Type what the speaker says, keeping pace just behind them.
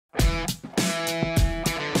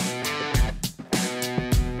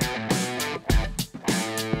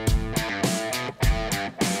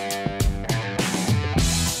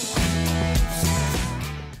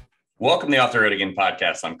Welcome to the Off the Road Again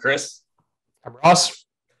podcast. I'm Chris. I'm Ross.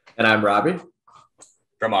 And I'm Robby.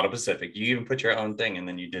 From Auto Pacific. You even put your own thing and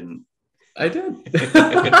then you didn't. I did. This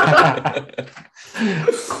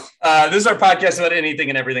is our podcast about anything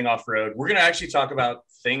and everything off-road. We're going to actually talk about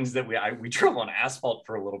things that we drove on asphalt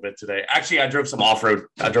for a little bit today. Actually, I drove some off-road.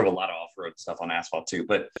 I drove a lot of off-road stuff on asphalt too,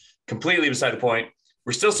 but completely beside the point.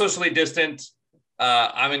 We're still socially distant.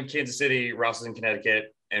 I'm in Kansas City. Ross is in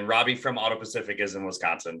Connecticut. And Robby from Auto Pacific is in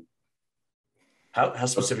Wisconsin. How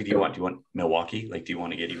specific do you want? Do you want Milwaukee? Like, do you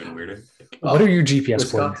want to get even weirder? What are your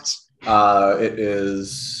GPS coordinates? It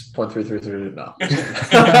is 0.333. No,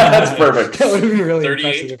 that's perfect. That would be really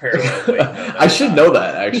 38 parallel. I should know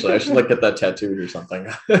that, actually. I should like get that tattooed or something.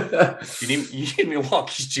 You need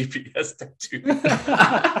Milwaukee's GPS tattooed.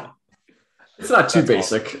 It's not too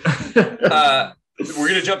basic. Awesome. We're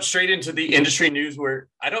going to jump straight into the industry news where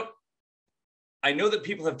I know that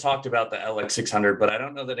people have talked about the LX600, but I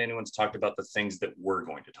don't know that anyone's talked about the things that we're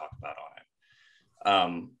going to talk about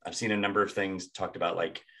on it. I've seen a number of things talked about,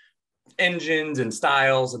 like engines and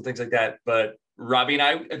styles and things like that. But Robby and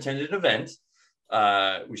I attended an event.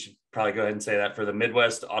 We should probably go ahead and say that, for the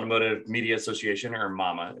Midwest Automotive Media Association, or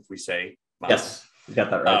MAMA, if we say MAMA. Yes, you got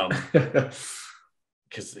that right.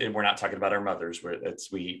 Because we're not talking about our mothers.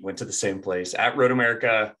 We went to the same place at Road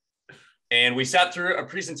America. And we sat through a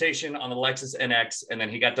presentation on the Lexus NX, and then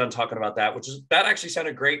he got done talking about that, that actually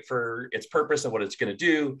sounded great for its purpose and what it's going to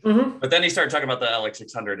do. Mm-hmm. But then he started talking about the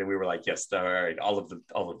LX600, and we were like, "Yes, all right, all of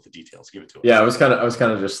the details, give it to us." Yeah, I was kind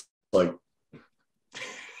of just like,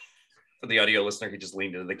 for the audio listener, he just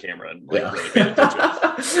leaned into the camera and really paid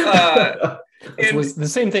attention. It was the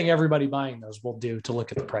same thing everybody buying those will do to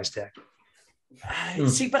look at the price tag.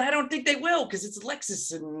 See, but I don't think they will, because it's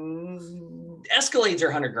Lexus and Escalades are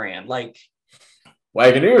 $100,000. Like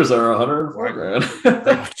Wagoneers are $104,000.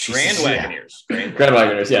 Grand Wagoneers. Grand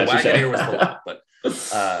Wagoneers. Yeah, the Wagoneer was the lot, but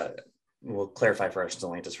we'll clarify for our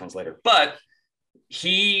Stellantis friends later. But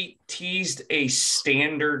he teased a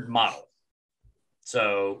standard model,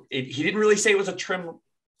 so he didn't really say it was a trim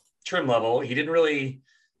level. He didn't really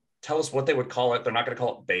tell us what they would call it. They're not going to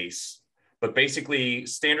call it base. But basically,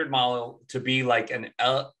 standard model to be like an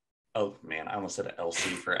I almost said an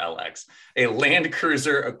LC for LX, a Land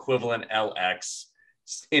Cruiser equivalent LX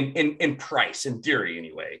in price, in theory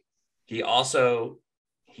anyway. He also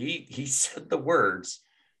he said the words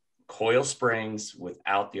coil springs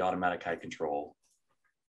without the automatic high control.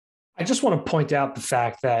 I just want to point out the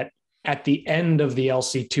fact that at the end of the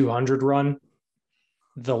LC 200 run,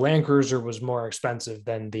 the Land Cruiser was more expensive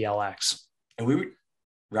than the LX. And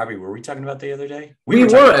Robby, were we talking about the other day? We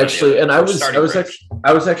were actually, and I was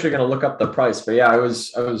actually going to look up the price, but yeah, I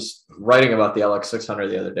was writing about the LX600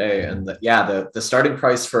 the other day, and the starting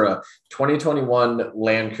price for a 2021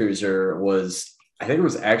 Land Cruiser was, I think it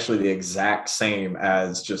was actually the exact same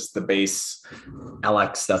as just the base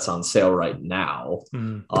LX that's on sale right now,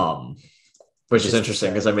 which is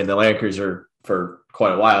interesting because I mean the Land Cruiser for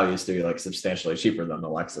quite a while used to be like substantially cheaper than the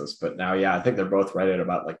Lexus, but now I think they're both right at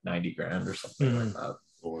about like $90,000 or something like that.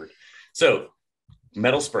 Lord. So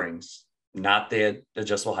metal springs, not the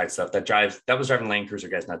adjustable height stuff that was driving Land Cruiser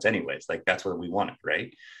guys nuts anyways. Like that's what we wanted,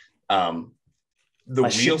 right? The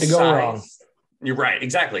wheel size, you're right,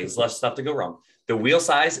 exactly. It's less stuff to go wrong. The wheel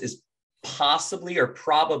size is possibly or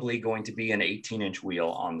probably going to be an 18-inch wheel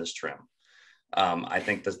on this trim. I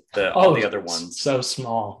think all the other ones so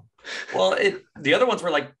small. Well, the other ones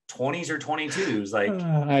were like 20s or 22s. Like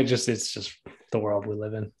it's just the world we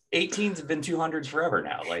live in. 18s have been 200s forever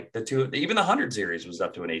now. Like even the 100 series was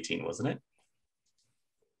up to an 18, wasn't it?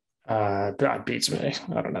 That beats me.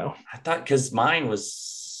 I don't know. I thought because mine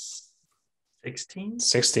was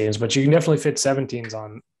 16s, but you can definitely fit 17s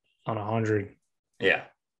on 100. Yeah.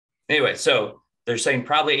 Anyway, so they're saying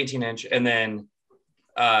probably 18-inch, and then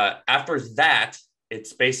after that,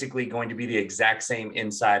 it's basically going to be the exact same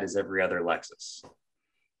inside as every other Lexus.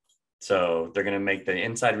 So they're going to make the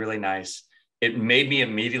inside really nice. It made me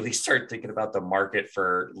immediately start thinking about the market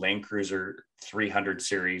for Land Cruiser 300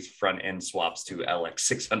 series front end swaps to LX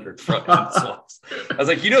 600 front end swaps. I was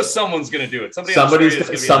like, someone's going to do it. Somebody's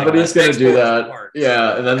going to do that. Parts.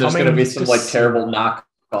 Yeah. And then there's going to be some like terrible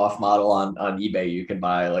knockoff model on eBay you can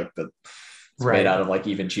buy, like made out of like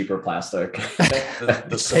even cheaper plastic.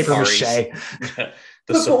 the Safari,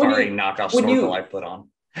 the Safari knockoff snorkel I put on.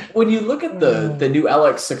 When you look at the new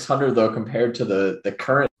LX 600 though, compared to the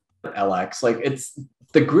current LX, like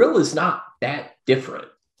the grille is not that different.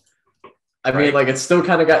 I mean, like it's still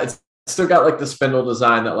got like the spindle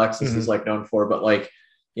design that Lexus is like known for, but like,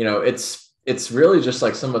 it's really just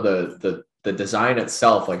like some of the the design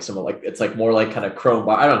itself, like some like it's like more like kind of chrome.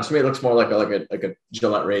 I don't know. To me, it looks more like a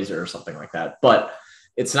Gillette razor or something like that. But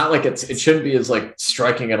it's not like it shouldn't be as like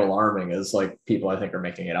striking and alarming as like people I think are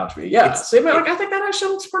making it out to be. Yeah, I think that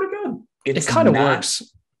actually looks pretty good. It kind of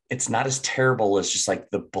works. It's not as terrible as just like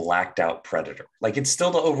the blacked out Predator. Like it's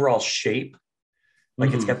still the overall shape.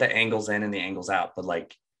 Like it's got the angles in and the angles out, but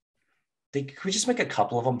like could we just make a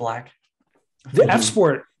couple of them black? The F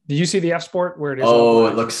Sport. Do you see the F Sport where it is? Oh,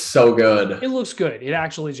 it looks so good. It looks good. It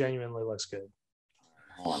actually genuinely looks good.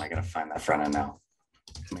 Hold on, I gotta find that front end now.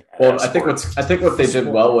 Well, I think what they did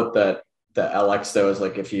well with the LX though is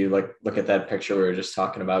like if you like look at that picture we were just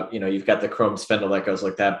talking about, you've got the chrome spindle that goes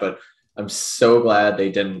like that, but I'm so glad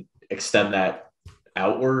they didn't extend that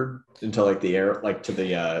outward into like the air, like to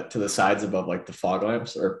the sides above like the fog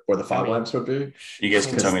lamps or where the fog lamps would be. You guys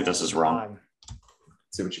can tell me if this is wrong.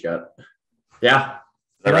 See what you got. Yeah.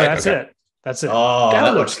 Right? That's it. That's it. Oh,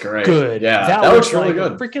 that looks great. Good. Yeah, that looks really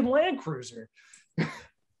good. Freaking Land Cruiser.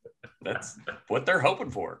 That's what they're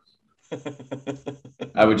hoping for.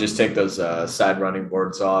 I would just take those side running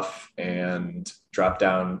boards off and drop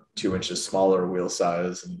down 2 inches smaller wheel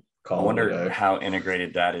size and call it a day. I wonder how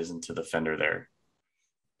integrated that is into the fender there.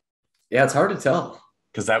 Yeah, it's hard to tell.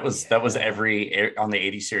 Because that was every on the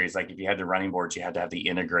 80 series. Like if you had the running boards, you had to have the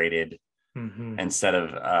integrated instead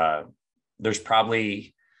of there's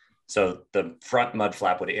probably so the front mud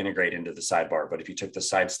flap would integrate into the sidebar, but if you took the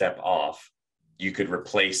side step off, you could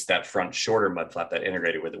replace that front shorter mud flap that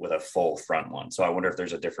integrated with a full front one. So I wonder if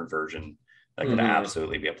there's a different version that could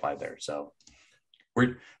absolutely be applied there. So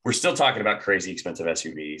we're still talking about crazy expensive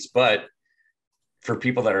SUVs, but for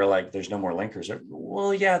people that are like, there's no more Linkers.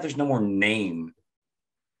 Well, yeah, there's no more name,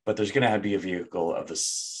 but there's going to be a vehicle of the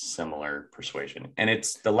similar persuasion. And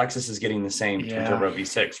it's the Lexus is getting the same twin turbo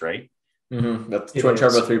V6, right? That's twin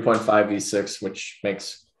turbo 3.5 V6, which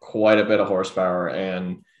makes quite a bit of horsepower,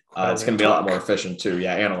 and it's going to be a lot more efficient too.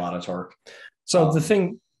 Yeah, and a lot of torque. So the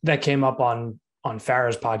thing that came up on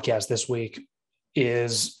Farah's podcast this week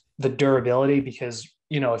is the durability, because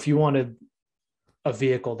if you wanted a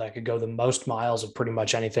vehicle that could go the most miles of pretty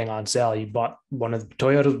much anything on sale, you bought one of the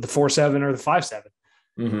Toyota, the 4.7 or the 5.7.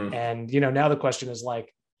 And now the question is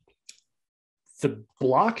like, the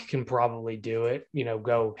block can probably do it,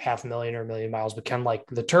 go 500,000 or 1 million miles, but can like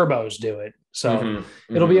the turbos do it? So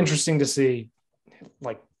it'll be interesting to see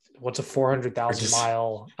like what's a 400,000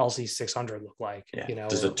 mile LC 600 look like? Yeah.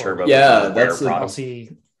 Does the turbo? Yeah, that's the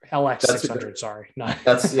LC LX 600. Sorry,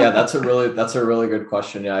 that's a really good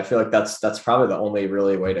question. Yeah, I feel like that's probably the only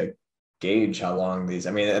really way to gauge how long these.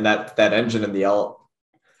 I mean, and that engine in the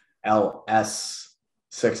LS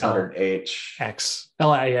 600H X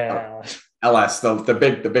LS,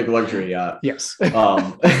 the big luxury yacht. Yes. But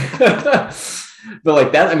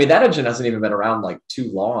like that, I mean, that engine hasn't even been around like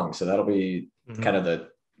too long, so that'll be kind of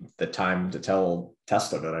the time to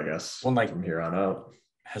test of it, I guess. Well, like from here on out.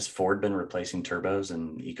 Has Ford been replacing turbos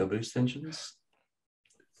and EcoBoost engines?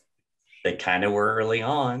 They kind of were early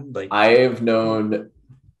on. Like I've known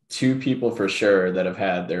 2 people for sure that have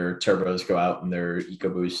had their turbos go out in their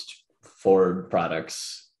EcoBoost Ford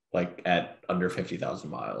products like at under 50,000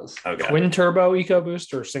 miles. Okay. Twin turbo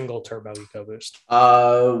EcoBoost or single turbo EcoBoost?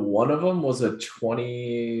 One of them was a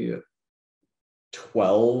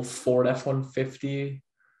 2012 Ford F-150.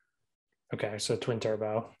 Okay, so twin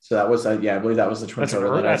turbo. So that was I believe that was the twin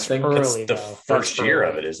turbo. That's early, the first year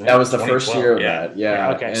of it, isn't it? That was the first year of that.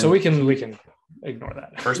 Yeah. Okay, so we can ignore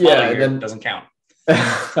that. First model year doesn't count. And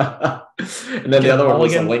then the other one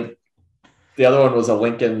was a Link. The other one was a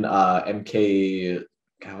Lincoln MK.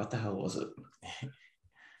 God, what the hell was it?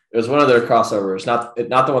 It was one of their crossovers, not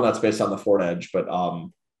the one that's based on the Ford Edge, but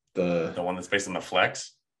the one that's based on the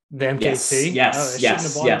Flex. The MKC? Yes. Shouldn't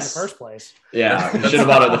have bought it in the first place. Yeah, should have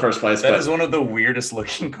bought it in the first place. That is one of the weirdest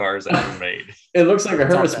looking cars ever made. It looks like a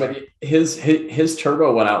hearse, but his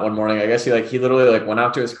turbo went out one morning. I guess he literally like went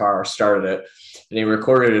out to his car, started it, and he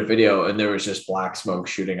recorded a video, and there was just black smoke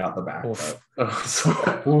shooting out the back.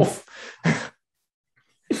 Oof.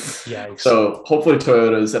 Yikes. So hopefully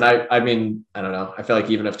Toyotas, and I mean, I don't know. I feel like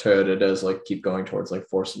even if Toyota does like keep going towards like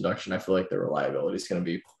forced induction, I feel like their reliability is going to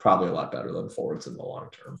be probably a lot better than Ford's in the long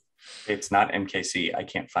term. It's not MKC. I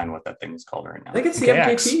can't find what that thing is called right now. I think it's the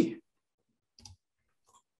MKT.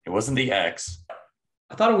 It wasn't the X.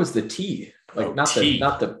 I thought it was the T. Like not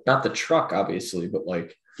the truck, obviously, but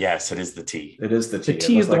like yes, it is the T. It is the T. The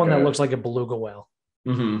T is the one that looks like a beluga whale.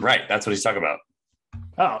 Right. That's what he's talking about.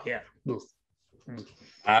 Oh yeah.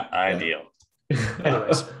 Not ideal.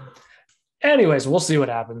 Anyways, we'll see what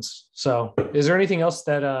happens. So is there anything else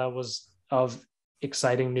that was of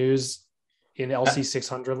exciting news in LC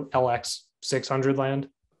 600 LX 600 land?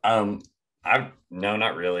 No,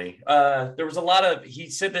 not really. There was a lot of, he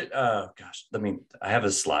said that, I have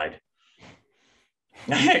a slide.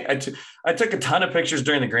 I took a ton of pictures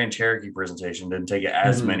during the Grand Cherokee presentation, didn't take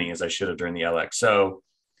as many as I should have during the LX. So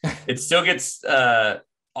it still gets,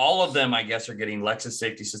 all of them, I guess, are getting Lexus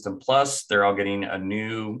Safety System Plus. They're all getting a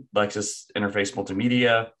new Lexus Interface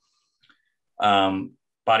Multimedia,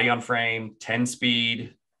 body on frame,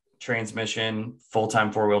 10-speed transmission,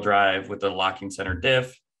 full-time four-wheel drive with a locking center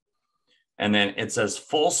diff. And then it says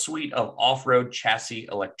full suite of off-road chassis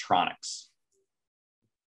electronics.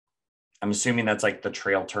 I'm assuming that's like the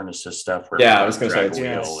trail turn assist stuff. I was going to say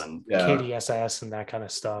wheel and KDSS and that kind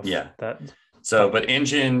of stuff. Yeah. But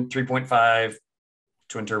engine 3.5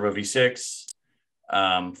 twin turbo V6,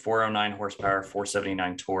 409 horsepower,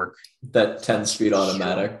 479 torque. That 10-speed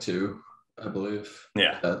automatic too, I believe.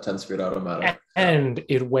 Yeah. That 10-speed automatic. And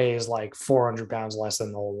it weighs like 400 pounds less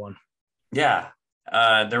than the old one. Yeah.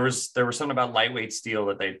 There was something about lightweight steel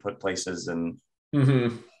that they put places and.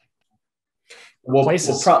 We'll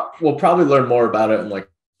probably learn more about it and like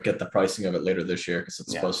get the pricing of it later this year because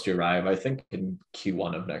it's supposed to arrive, I think, in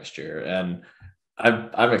Q1 of next year. And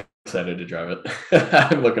I'm excited to drive it.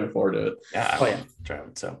 I'm looking forward to it. Yeah, drive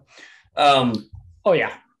it. So,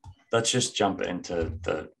 let's just jump into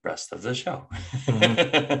the rest of the show.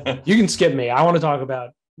 You can skip me. I want to talk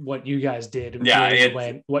about what you guys did.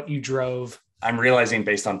 What you drove. I'm realizing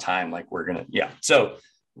based on time, like we're gonna. So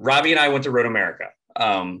Robby and I went to Road America.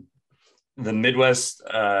 The Midwest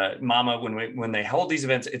Mama, when they hold these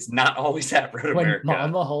events, it's not always at Road America.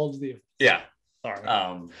 Mama holds the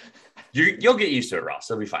sorry. You'll get used to it, Ross.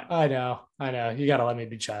 It'll be fine. I know. You got to let me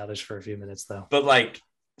be childish for a few minutes, though. But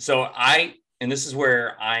and this is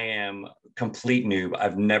where I am complete noob.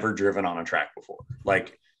 I've never driven on a track before.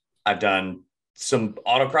 Like, I've done some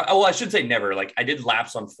autocross. Oh, well, I should say never. Like, I did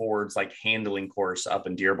laps on Ford's like handling course up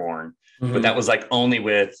in Dearborn, but that was like only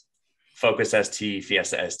with Focus ST,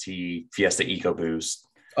 Fiesta ST, Fiesta EcoBoost.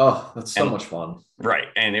 Oh, that's so much fun. Right.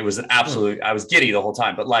 And it was an absolute, I was giddy the whole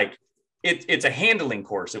time, but like it's a handling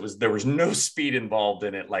course. There was no speed involved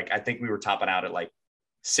in it. Like, I think we were topping out at like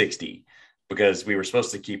 60 because we were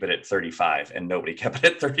supposed to keep it at 35 and nobody kept it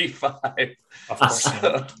at 35. Of course.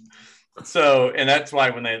 So, and that's why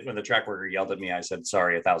when the track worker yelled at me, I said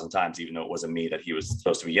sorry 1,000 times, even though it wasn't me that he was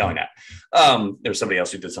supposed to be yelling at. There was somebody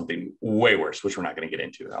else who did something way worse, which we're not going to get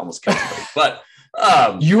into. I almost killed somebody, but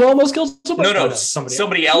you almost killed somebody. No,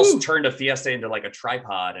 somebody else turned a Fiesta into like a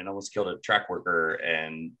tripod and almost killed a track worker.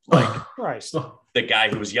 And like Christ, the guy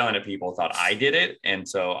who was yelling at people thought I did it, and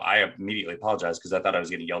so I immediately apologized because I thought I was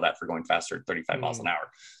getting yelled at for going faster at 35 miles an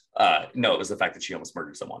hour. No, it was the fact that she almost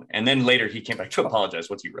murdered someone. And then later he came back to apologize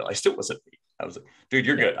once he realized it wasn't me. I was like, dude,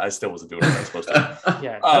 you're good. I still wasn't doing what I was supposed to.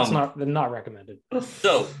 Yeah, that's not recommended.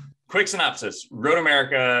 So quick synopsis. Road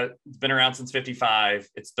America, it's been around since 55.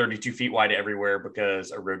 It's 32 feet wide everywhere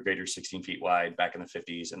because a Road Grader 16 feet wide back in the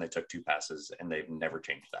 50s, and they took 2 passes and they've never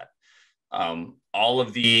changed that. All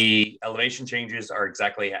of the elevation changes are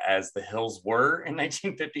exactly as the hills were in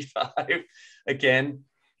 1955. Again,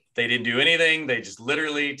 they didn't do anything. They just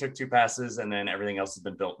literally took 2 passes, and then everything else has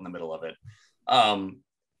been built in the middle of it.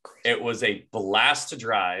 It was a blast to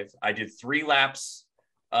drive. I did 3 laps.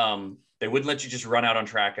 They wouldn't let you just run out on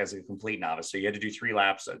track as a complete novice. So you had to do 3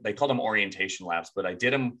 laps. They called them orientation laps, but I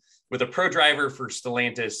did them with a pro driver for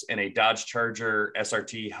Stellantis in a Dodge Charger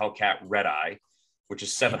SRT Hellcat Red Eye, which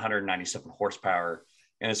is 797 horsepower.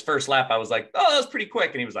 And his first lap, I was like, oh, that was pretty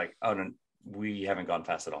quick. And he was like, oh, no, we haven't gone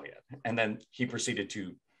fast at all yet. And then he proceeded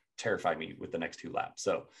to terrify me with the next 2 laps.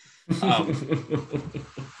 So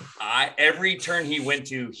every turn he went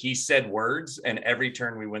to, he said words, and every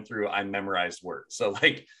turn we went through, I memorized words. So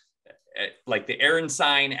like the Aaron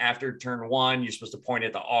sign after turn 1, you're supposed to point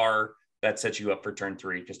at the R. That sets you up for turn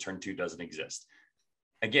 3 because turn 2 doesn't exist.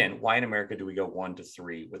 Again, why in America do we go 1 to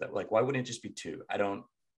 3 with it? Like, why wouldn't it just be 2? I don't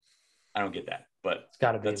get that, but it's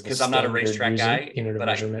gotta be that's because I'm not a racetrack guy, but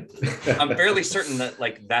I'm fairly certain that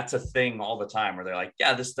like that's a thing all the time where they're like,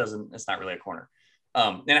 yeah, it's not really a corner.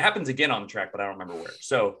 And it happens again on the track, but I don't remember where.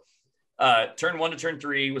 So turn 1 to turn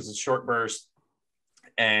 3 was a short burst,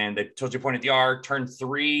 and they told you to point at the R. Turn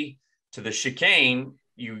 3 to the chicane,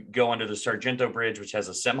 you go under the Sargento Bridge, which has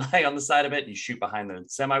a semi on the side of it. You shoot behind the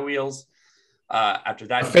semi wheels. After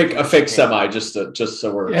that, a fake semi, just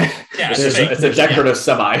so we're it's a decorative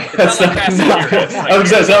semi. It's not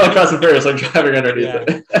like Fast and Furious, like driving underneath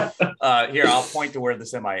it. Here, I'll point to where the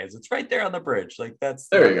semi is. It's right there on the bridge. Like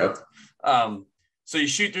there you go. So you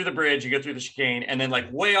shoot through the bridge, you go through the chicane, and then like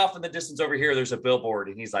way off in the distance over here, there's a billboard,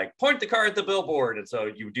 and he's like, point the car at the billboard. And so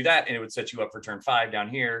you would do that, and it would set you up for turn 5 down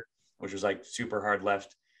here, which was like super hard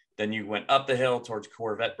left. Then you went up the hill towards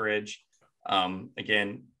Corvette Bridge.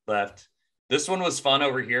 Again, left. This one was fun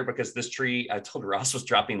over here because this tree, I told Ross, was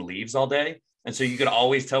dropping leaves all day. And so you could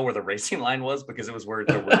always tell where the racing line was because it was where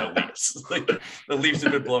there were no leaves. Like the leaves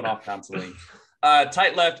had been blown off constantly.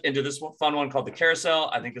 Tight left into this fun one called the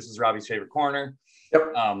carousel. I think this is Robby's favorite corner.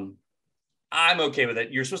 Yep. I'm okay with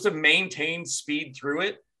it. You're supposed to maintain speed through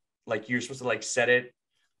it. Like you're supposed to like set it.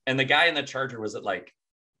 And the guy in the Charger was at like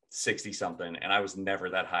 60 something. And I was never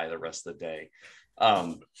that high the rest of the day.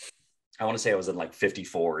 I want to say I was in like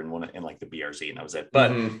 54 in like the BRZ, and that was it.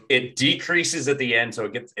 But it decreases at the end.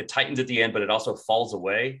 So it tightens at the end, but it also falls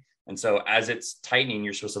away. And so as it's tightening,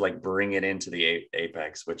 you're supposed to like bring it into the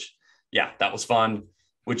apex, which, yeah, that was fun.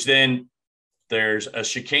 Which then there's a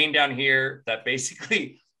chicane down here that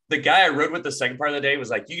basically the guy I rode with the second part of the day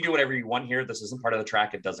was like, you can do whatever you want here. This isn't part of the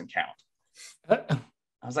track. It doesn't count.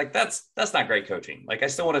 I was like, that's not great coaching. Like, I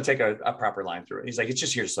still want to take a proper line through it. He's like, it's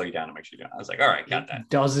just here to slow you down and make sure you do it. I was like, all right, got that.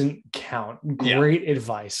 Doesn't count. Great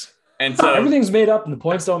advice. And so everything's made up and the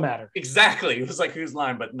points don't matter. Exactly. It was like, whose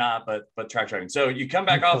line, but track driving. So you come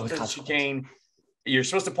back off the chicane. You're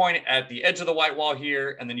supposed to point at the edge of the white wall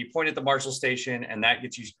here, and then you point at the Marshall station, and that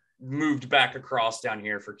gets you moved back across down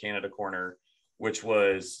here for Canada Corner, which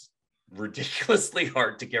was ridiculously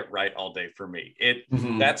hard to get right all day for me.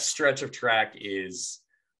 That stretch of track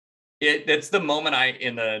that's the moment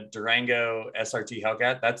in the Durango SRT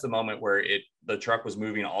Hellcat, that's the moment where the truck was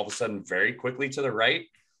moving all of a sudden very quickly to the right.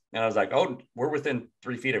 And I was like, oh, we're within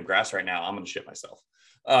 3 feet of grass right now. I'm going to shit myself.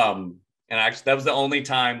 And actually, that was the only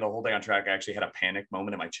time the whole day on track I actually had a panic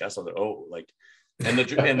moment in my chest. I was like, oh, like, and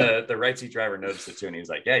the right seat driver noticed it too. And he was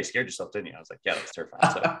like, yeah, you scared yourself, didn't you? I was like, yeah, that's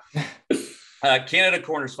terrifying. So Canada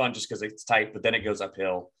Corner is fun just because it's tight, but then it goes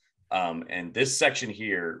uphill. And this section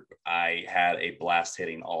here, I had a blast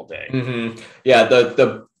hitting all day. Yeah,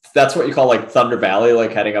 that's what you call like Thunder Valley,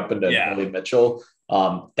 like heading up into Billy Mitchell.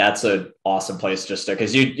 That's an awesome place just to,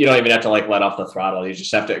 because you don't even have to like let off the throttle. You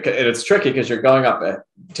just have to, and it's tricky because you're going up.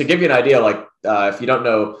 To give you an idea, like if you don't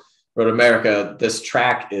know Road America, this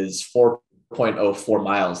track is 4.04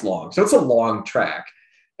 miles long, so it's a long track.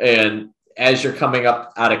 And as you're coming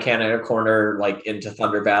up out of Canada Corner, like into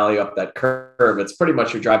Thunder Valley, up that curve, it's pretty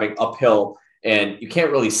much you're driving uphill and you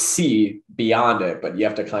can't really see beyond it, but you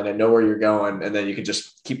have to kind of know where you're going. And then you can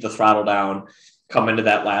just keep the throttle down, come into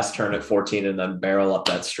that last turn at 14, and then barrel up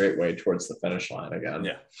that straightway towards the finish line again.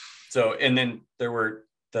 Yeah. So, and then there were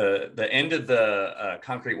the end of the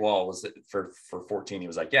concrete wall was for 14. He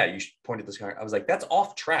was like, yeah, you should point at this car. I was like, that's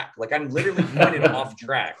off track. Like I'm literally pointed off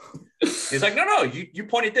track. He's like, no, you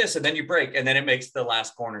point at this and then you brake, and then it makes the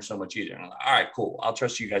last corner so much easier. And I'm like, all right, cool. I'll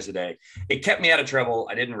trust you guys today. It kept me out of trouble.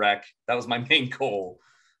 I didn't wreck. That was my main goal.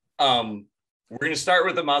 We're going to start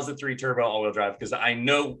with the Mazda 3 turbo all-wheel drive because I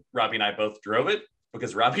know Robby and I both drove it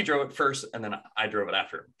because Robby drove it first and then I drove it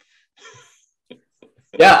after him.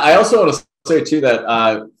 Yeah, I also want to say too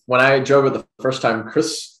that when I drove it the first time,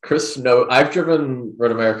 Chris I've driven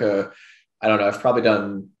Road America. I don't know. I've probably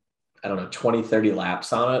done 20, 30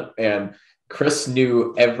 laps on it. And Chris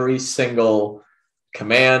knew every single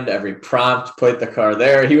command, every prompt, put the car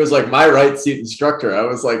there. He was like my right seat instructor. I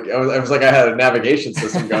was like I had a navigation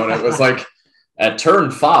system going. It was like at turn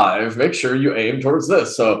 5, make sure you aim towards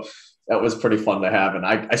this. So that was pretty fun to have. And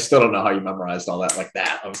I still don't know how you memorized all that like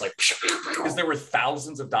that. I was like, because there were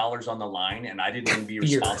thousands of dollars on the line and I didn't even be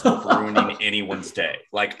responsible for ruining anyone's day.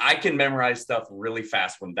 Like I can memorize stuff really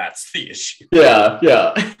fast when that's the issue. Yeah.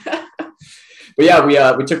 But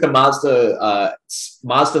yeah, we took the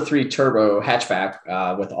Mazda 3 turbo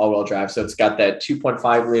hatchback with all-wheel drive. So it's got that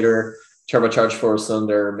 2.5 liter turbocharged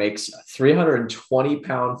 4-cylinder, makes 320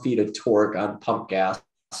 pound-feet of torque on pump gas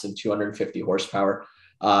and 250 horsepower.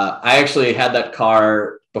 I actually had that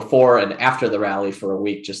car before and after the rally for a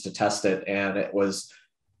week just to test it, and it was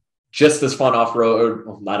just as fun off-road.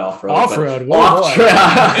 Well, not off-road. Off-road.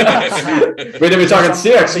 Off-track. We'd be talking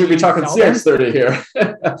CX. We'd be talking CX30 here.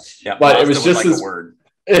 Yeah, but Mazda it was just like as a word.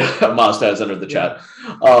 Yeah, Mazda has entered the chat.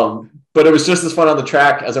 But it was just as fun on the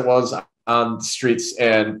track as it was on the streets.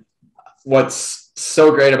 And what's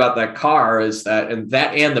so great about that car is that, and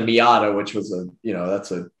the Miata, which was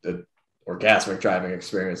that's a orgasmic driving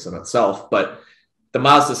experience in itself. But the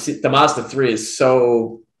Mazda 3 is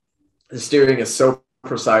so, the steering is so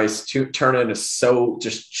precise, turn-in is so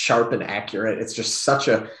just sharp and accurate. It's just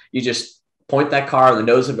you just point that car on the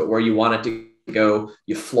nose of it where you want it to go,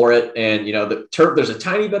 you floor it, and there's a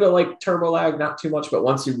tiny bit of like turbo lag, not too much, but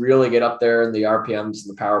once you really get up there in the RPMs and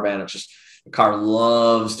the power band, it's just, the car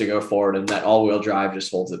loves to go forward, and that all-wheel drive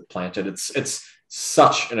just holds it planted. It's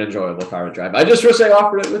such an enjoyable car to drive. I just wish they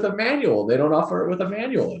offered it with a manual. They don't offer it with a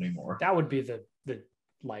manual anymore. That would be the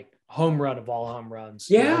like home run of all home runs.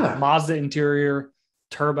 Yeah. Mazda interior,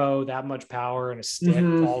 turbo, that much power, and a stick,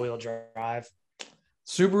 all-wheel drive.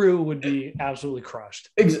 Subaru would be absolutely crushed.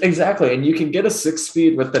 Exactly. And you can get a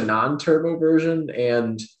 6-speed with the non-turbo version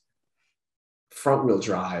and front-wheel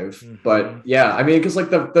drive. But yeah, I mean, because like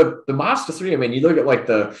the Mazda 3, I mean, you look at like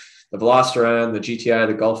the Veloster, the GTI,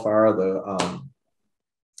 the Golf R, the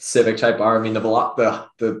Civic Type R. I mean,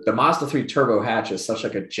 the Mazda 3 turbo hatch is such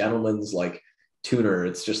like a gentleman's like tuner.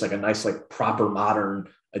 It's just like a nice, like proper modern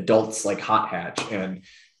adults like hot hatch. And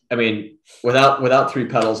I mean, without 3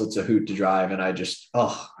 pedals, it's a hoot to drive. And I just,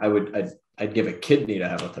 I'd give a kidney to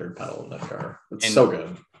have a 3rd pedal in that car. It's so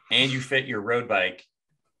good. And you fit your road bike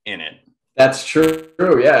in it. That's true.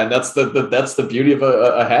 Yeah. And that's the beauty of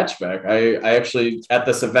a hatchback. I actually, at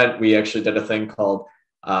this event, we actually did a thing called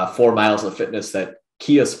 4 Miles of Fitness that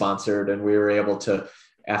Kia sponsored. And we were able to,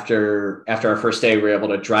 after our first day, we were able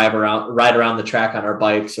to ride around the track on our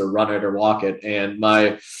bikes or run it or walk it. And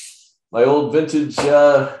my old vintage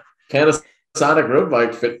Panasonic road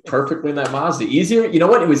bike fit perfectly in that Mazda. Easier, you know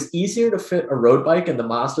what? It was easier to fit a road bike in the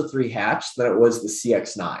Mazda 3 hatch than it was the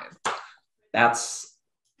CX-9. That's,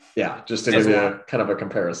 just to give you a kind of a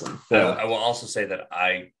comparison. Yeah. I will also say that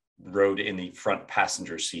I rode in the front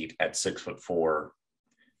passenger seat at 6'4"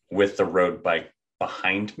 with the road bike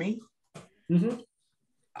behind me. Mm-hmm.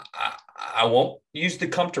 I won't use the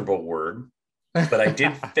comfortable word, but I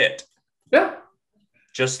did fit. Yeah.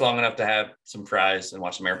 Just long enough to have some fries and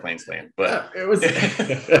watch some airplanes land. But it was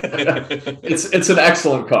it's an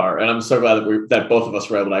excellent car, and I'm so glad that both of us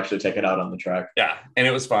were able to actually take it out on the track. Yeah, and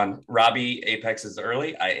it was fun. Robby apexes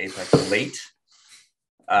early, I apex late,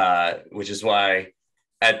 which is why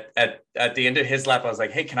at the end of his lap, I was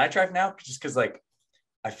like, "Hey, can I drive now?" Just because like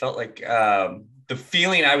I felt like the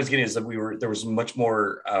feeling I was getting is that there was much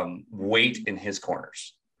more weight in his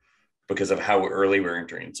corners, because of how early we're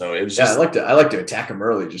entering. So it was just, I like to attack them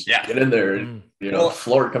early. Just get in there and,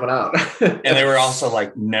 floor coming out. And they were also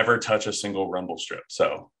like, never touch a single rumble strip.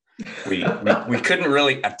 So we couldn't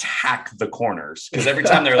really attack the corners, because every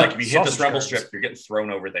time they're like, if you hit this rumble strip, you're getting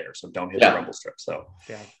thrown over there. So don't hit the rumble strip. So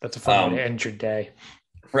that's a fun way to end your day.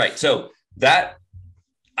 Right. So that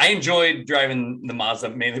I enjoyed driving the Mazda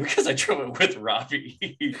mainly because I drove it with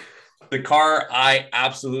Robby. The car I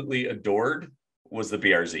absolutely adored was the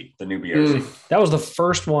BRZ, the new BRZ. That was the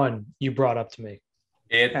first one you brought up to me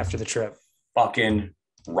after the trip. Fucking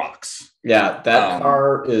rocks. Yeah, that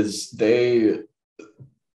car is, they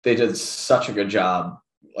did such a good job,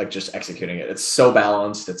 like just executing it. It's so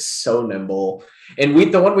balanced. It's so nimble. And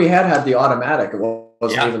the one we had the automatic. It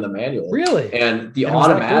wasn't even the manual. Really? And the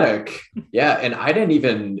automatic, and I didn't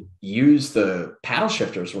even use the paddle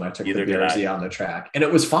shifters when I took the BRZ on the track. And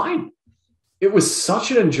it was fine. It was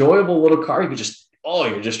such an enjoyable little car. You could just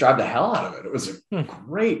drive the hell out of it. It was a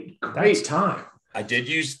great time. I did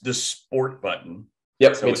use the sport button.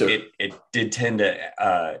 Yep, so me too. It did tend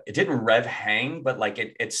to, it didn't rev hang, but like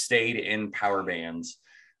it stayed in power bands.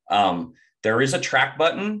 There is a track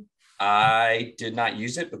button. I did not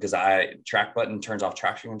use it because track button turns off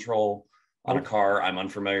traction control on a car I'm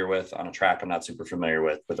unfamiliar with, on a track I'm not super familiar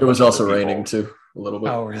with. It was also raining too, a little bit.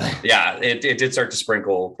 Oh, really? Yeah, it did start to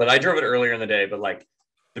sprinkle, but I drove it earlier in the day. But like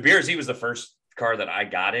the BRZ was the first car that I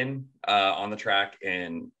got in on the track,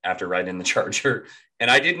 and after riding the Charger, and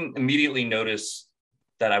I didn't immediately notice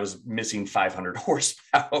that I was missing 500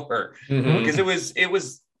 horsepower because it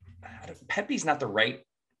was peppy's not the right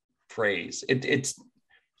phrase.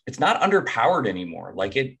 It's not underpowered anymore.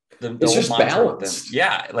 Like it's just balanced.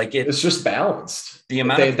 It's just balanced. The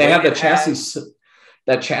amount they have the chassis.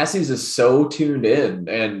 That chassis is so tuned in,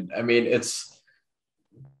 and I mean,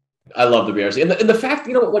 I love the BRZ, and the fact,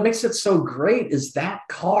 what makes it so great is that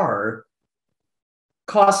car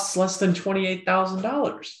costs less than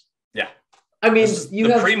 $28,000. Yeah, I mean, you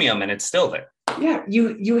have premium, and it's still there. Yeah,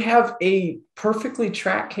 you have a perfectly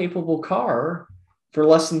track capable car for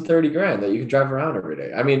less than $30,000 that you can drive around every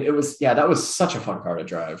day. I mean, that was such a fun car to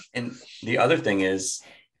drive. And the other thing is,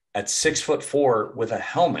 at 6'4" with a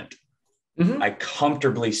helmet, I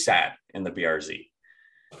comfortably sat in the BRZ.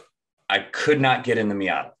 I could not get in the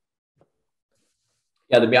Miata.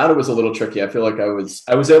 Yeah, the Miata was a little tricky. I feel like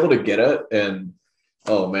I was able to get it, and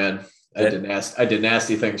oh man, I did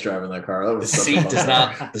nasty things driving that car. That was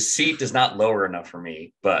the seat does not lower enough for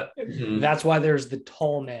me, but that's why there's the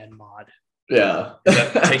tall man mod. Yeah,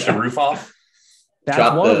 that takes the roof off.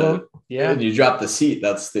 That's one of them. Yeah, and you drop the seat.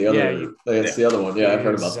 That's the other. That's the other one. Yeah, I've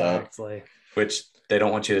heard about that. Which they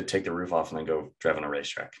don't want you to take the roof off and then go drive on a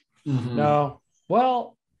racetrack. No,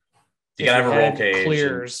 well, you gotta have a roll cage.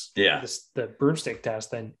 Clears the broomstick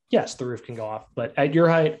test, then yes, the roof can go off. But at your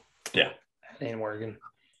height, it ain't working.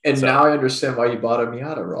 And so, now I understand why you bought a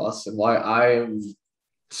Miata, Ross, and why I am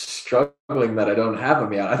struggling that I don't have a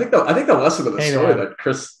Miata. I think the lesson of the story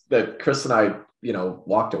that Chris and I,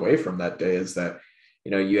 walked away from that day is that,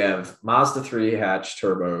 you have Mazda 3 hatch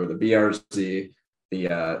turbo, the BRZ,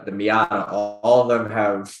 the Miata, all of them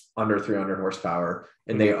have under 300 horsepower,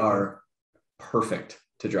 and they are perfect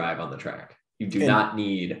to drive on the track. You do not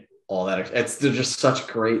need all that. They're just such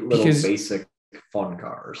great little basic fun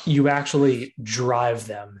cars. You actually drive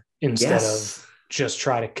them instead of just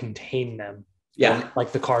try to contain them. Yeah.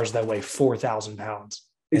 Like the cars that weigh 4,000 pounds.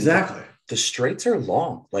 Exactly. The straights are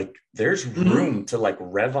long. Like there's room to like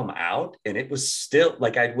rev them out. And it was still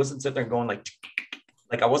like, I wasn't sitting there going like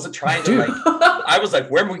I wasn't trying to I was like,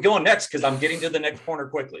 where are we going next? Cause I'm getting to the next corner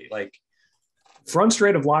quickly. Like front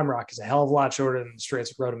straight of Lime Rock is a hell of a lot shorter than the straights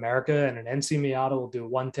of Road America, and an NC Miata will do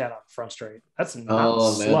 110 on the front straight. That's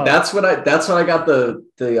not slow. Man. That's when I got the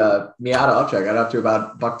Miata up to. I got up to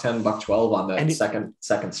about $110, $112 on that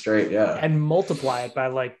second straight. Yeah. And multiply it by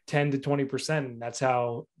like 10 to 20%. And that's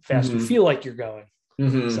how fast you feel like you're going.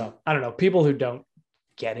 So I don't know. People who don't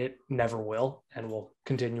get it never will, and will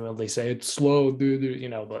continually say it's slow,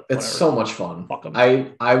 dude, but it's so much fun.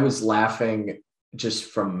 I was laughing just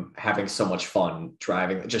from having so much fun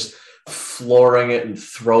driving, just flooring it and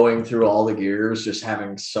throwing through all the gears, just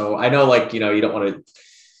having I know, like, you don't want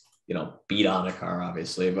to, beat on a car,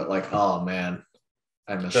 obviously, but like, oh man,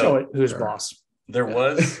 I miss show it who's boss. There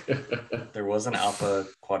was an Alpha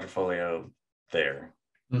Quadrifoglio there,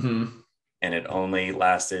 and it only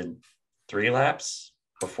lasted 3 laps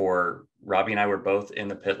before Robby and I were both in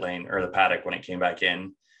the pit lane or the paddock when it came back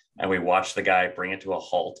in, and we watched the guy bring it to a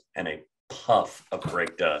halt, and a puff of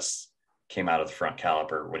brake dust came out of the front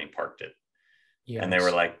caliper when he parked it. Yes. And they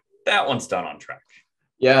were like, that one's done on track.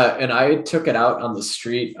 Yeah. And I took it out on the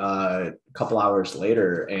street a couple hours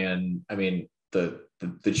later. And I mean, the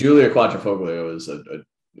Giulia Quadrifoglio is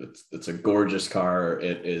it's a gorgeous car.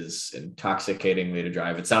 It is intoxicatingly to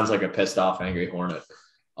drive. It sounds like a pissed off angry Hornet.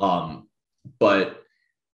 But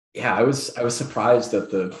yeah, I was surprised that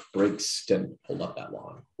the brakes didn't hold up that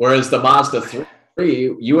long. Whereas the Mazda 3,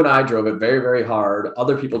 you and I drove it very, very hard.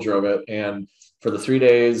 Other people drove it. And for the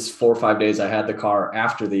 4 or 5 days I had the car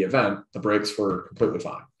after the event, the brakes were completely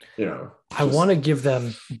fine. I want to give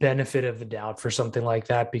them benefit of the doubt for something like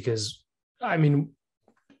that, because I mean,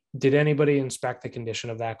 did anybody inspect the condition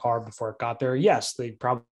of that car before it got there? Yes, they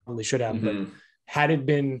probably should have. But had it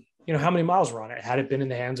been, how many miles were on it? Had it been in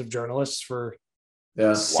the hands of journalists for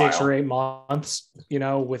 6 or 8 months,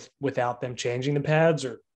 without them changing the pads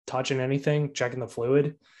or touching anything, checking the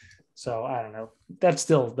fluid. So I don't know. That's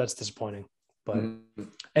disappointing. But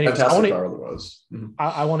anyways,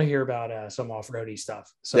 I want to hear about some off-roady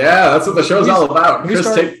stuff. So that's what the show's all about.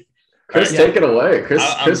 Chris, take it away.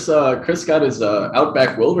 Chris got his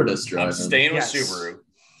Outback Wilderness drive. I'm staying with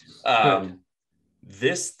Subaru.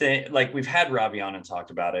 This thing, like, we've had Robby on and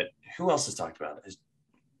talked about it. Who else has talked about it?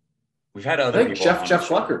 We've had other people. Jeff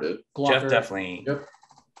Glucker did. Jeff definitely. Yep.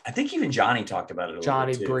 I think even Johnny talked about it a little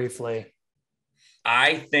bit too. Briefly.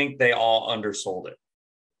 I think they all undersold it.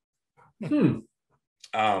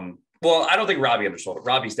 Well, I don't think Robby undersold it.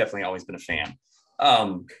 Robby's definitely always been a fan.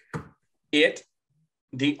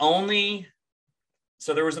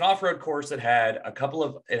 So there was an off-road course that had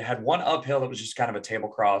it had one uphill that was just kind of a table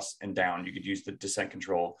cross and down. You could use the descent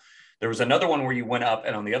control. There was another one where you went up,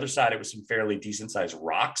 and on the other side, it was some fairly decent sized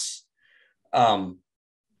rocks.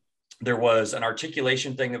 There was an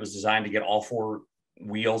articulation thing that was designed to get all 4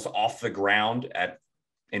 wheels off the ground at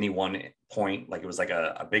any one point. Like it was like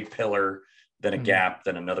a big pillar, then a gap,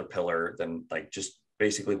 then another pillar, then like just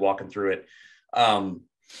basically walking through it.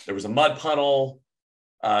 There was a mud puddle.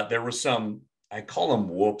 There was some, I call them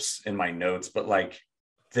whoops in my notes, but like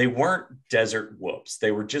they weren't desert whoops.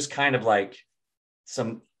 They were just kind of like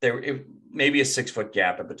maybe a 6-foot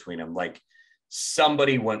gap in between them. Like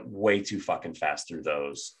somebody went way too fucking fast through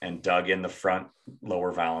those and dug in the front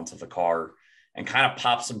lower valance of the car and kind of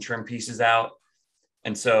popped some trim pieces out.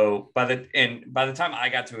 And so by the time I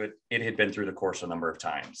got to it, it had been through the course a number of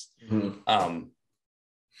times.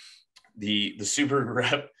 The Subaru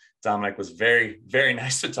rep, Dominic, was very, very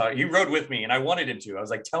nice to talk. He rode with me and I wanted him to. I was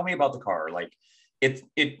like, tell me about the car. Like it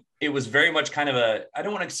was very much kind of I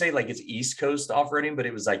don't want to say like it's East Coast off-roading, but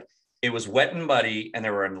it was like, it was wet and muddy and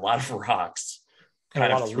there were a lot of rocks. And a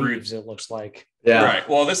lot of leaves, it looks like. Yeah. Right.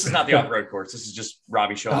 Well, this is not the off-road course. This is just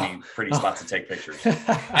Robby showing me pretty spots to take pictures.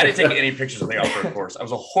 I didn't take any pictures of the off-road course. I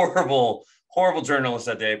was a horrible, horrible journalist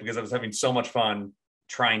that day because I was having so much fun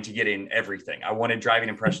trying to get in everything. I wanted driving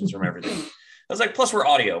impressions from everything. I was like, plus we're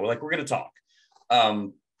audio. We're going to talk.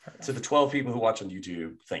 To the 12 people who watch on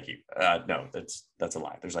YouTube, thank you. No, that's a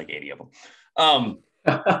lie. There's like 80 of them.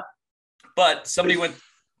 But somebody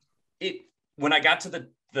when I got to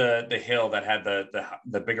the hill that had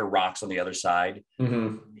the bigger rocks on the other side,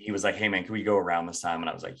 he was like, "Hey man, can we go around this time?" And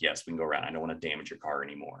I was like, "Yes, we can go around. I don't want to damage your car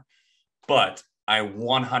anymore." But I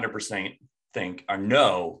 100% think or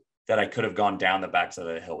know that I could have gone down the backside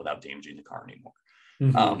of the hill without damaging the car anymore.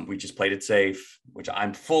 We just played it safe, which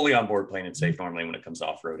I'm fully on board playing it safe normally when it comes to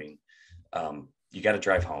off-roading. You got to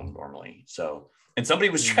drive home normally. So, and somebody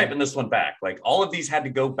was driving this one back. Like all of these had to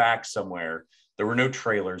go back somewhere. There were no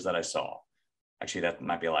trailers that I saw. Actually, that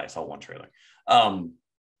might be a lie. I saw one trailer.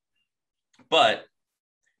 But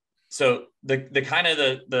so the kind of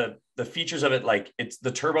the features of it, like it's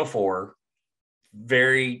the Turbo 4,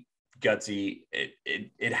 very gutsy.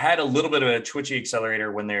 It had a little bit of a twitchy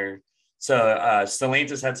accelerator when they're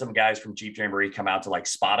Stellantis had some guys from Jeep Jamboree come out to like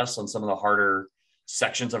spot us on some of the harder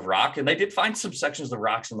sections of rock, and they did find some sections of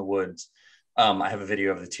rocks in the woods. I have a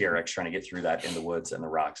video of the TRX trying to get through that in the woods and the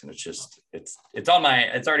rocks, and it's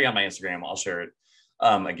already on my Instagram. I'll share it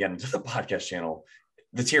again to the podcast channel.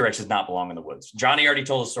 The TRX does not belong in the woods. Johnny already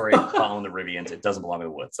told a story following the Rivians. It doesn't belong in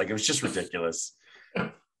the woods. Like it was just ridiculous.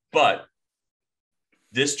 But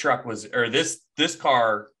this car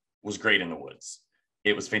was great in the woods.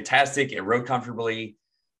 It was fantastic. It rode comfortably.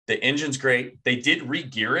 The engine's great. They did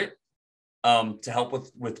re-gear it to help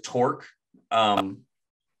with torque.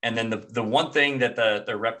 And then the one thing that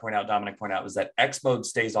the rep Dominic pointed out, was that X mode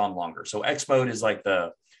stays on longer. So X mode is like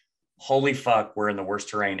the holy fuck, we're in the worst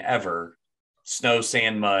terrain ever. Snow,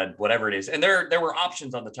 sand, mud, whatever it is. And there were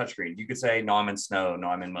options on the touchscreen. You could say, no, I'm in snow. No,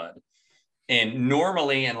 I'm in mud. And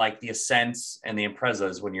normally in like the Ascents and the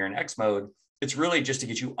Imprezas, when you're in X mode, it's really just to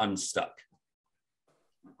get you unstuck.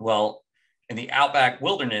 Well, in the Outback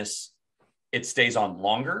Wilderness, it stays on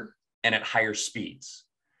longer and at higher speeds.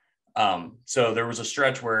 So there was a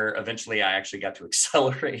stretch where eventually I actually got to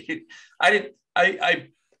accelerate.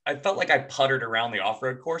 I felt like I puttered around the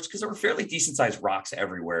off-road course because there were fairly decent sized rocks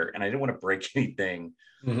everywhere and I didn't want to break anything.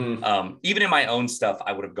 Even in my own stuff,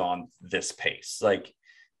 I would have gone this pace. Like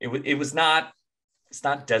it's not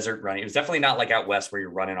desert running. It was definitely not like out West where you're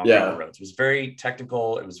running on gravel roads. It was very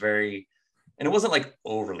technical. And it wasn't like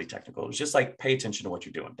overly technical. It was just like, pay attention to what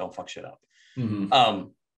you're doing. Don't fuck shit up.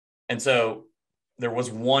 And so there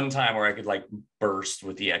was one time where I could like burst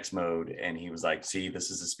with the X mode. And he was like, see,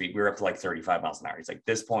 this is the speed. We were up to like 35 miles an hour. He's like,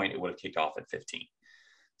 this point, it would have kicked off at 15.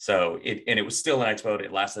 So it was still in X mode.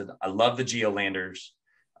 It lasted. I love the Geolanders.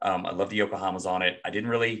 I love the Yokohamas on it. I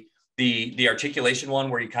didn't really, the articulation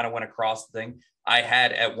one where you kind of went across the thing. I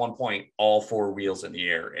had at one point all 4 wheels in the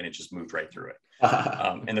air and it just moved right through it.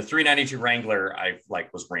 And the 392 Wrangler, I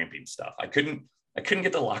like was ramping stuff. I couldn't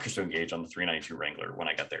get the lockers to engage on the 392 Wrangler when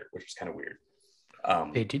I got there, which was kind of weird.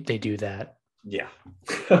 They do that. Yeah.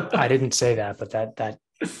 I didn't say that, but that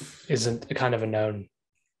isn't kind of a known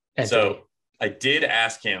entity. So I did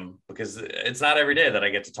ask him, because it's not every day that I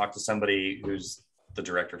get to talk to somebody who's the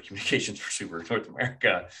director of communications for Subaru North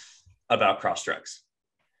America about Crosstreks.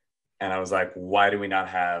 And I was like, why do we not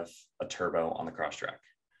have a turbo on the Crosstrek?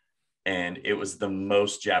 And it was the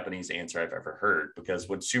most Japanese answer I've ever heard, because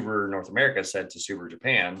when Subaru North America said to Subaru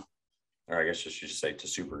Japan, or I guess you should just say to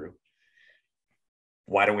Subaru,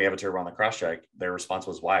 why don't we have a turbo on the Crosstrek? Their response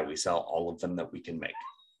was, why? We sell all of them that we can make.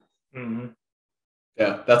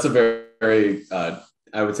 Yeah, that's a very,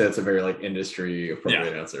 I would say it's a very like industry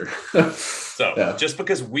appropriate answer. So just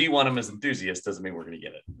because we want them as enthusiasts doesn't mean we're going to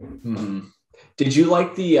get it. Did you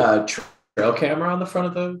like the trail camera on the front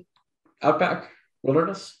of the Outback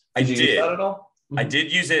Wilderness? Did you use that at all? I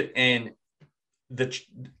did use it in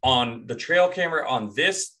on the trail camera on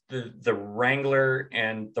the Wrangler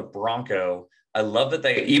and the Bronco. I love that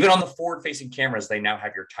they, even on the forward facing cameras, they now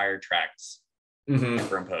have your tire tracks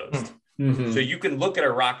superimposed. So you can look at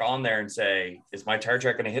a rock on there and say, is my tire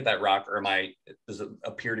track going to hit that rock, or does it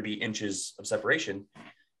appear to be inches of separation?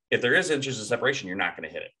 If there is inches of separation, you're not going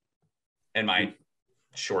to hit it. In my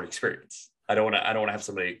short experience, I don't want to have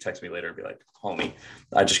somebody text me later and be like, homie,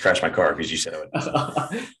 I just crashed my car because you said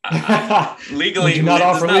I would. Legally, it's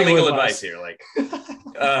not legal advice here. Like,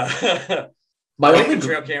 my only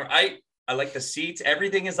trail camera, I like the seats.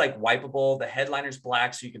 Everything is like wipeable. The headliner's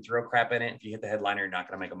black, so you can throw crap in it. If you hit the headliner, you're not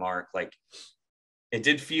going to make a mark. Like,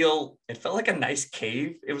 it felt like a nice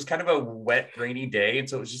cave. It was kind of a wet, rainy day, and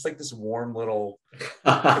so it was just like this warm little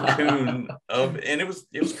cocoon and it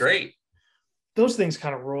was great. Those things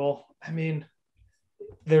kind of rule. I mean,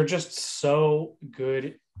 they're just so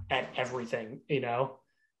good at everything,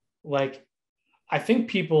 Like, I think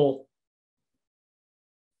people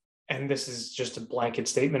and this is just a blanket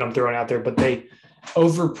statement I'm throwing out there, but they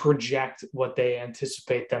over project what they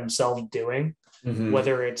anticipate themselves doing,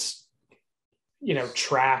 whether it's, you know,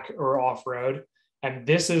 track or off-road. And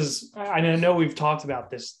this is, I know we've talked about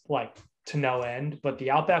this like to no end, but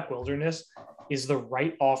the Outback Wilderness is the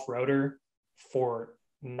right off-roader for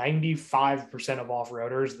 95% of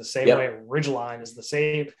off-roaders, the same way Ridgeline is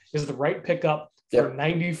the right pickup for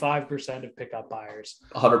 95% of pickup buyers.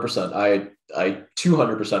 100%. I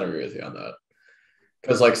 200% agree with you on that.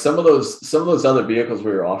 Because like some of those other vehicles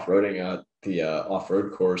we were off-roading at the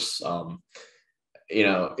off-road course, you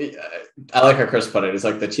know, I like how Chris put it. It's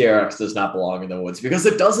like the TRX does not belong in the woods, because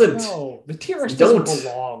it doesn't. No, the TRX doesn't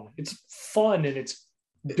belong. It's fun and it's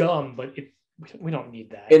dumb, but we don't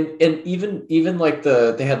need that. And even like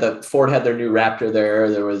Ford had their new Raptor there.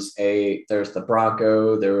 There's the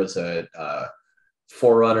Bronco. There was a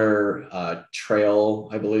 4Runner Trail,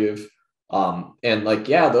 I believe. And like,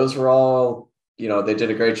 yeah, those were all, you know, they did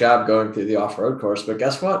a great job going through the off-road course, but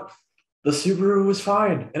guess what? The Subaru was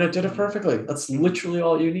fine and it did it perfectly. That's literally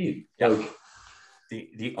all you need. Yeah. Like,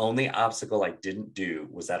 the only obstacle I didn't do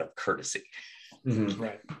was out of courtesy.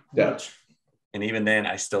 Right. Yeah. And even then,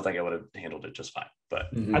 I still think I would have handled it just fine. But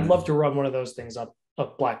I'd love to run one of those things up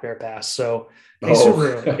Black Bear Pass. So, hey,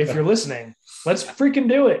 Subaru, if you're listening, let's freaking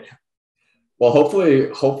do it. Well,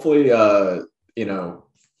 hopefully, you know,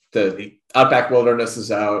 the Outback Wilderness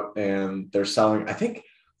is out and they're selling. I think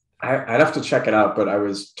I'd have to check it out, but I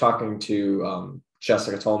was talking to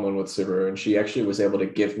Jessica Tolman with Subaru, and she actually was able to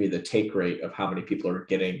give me the take rate of how many people are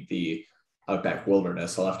getting the Outback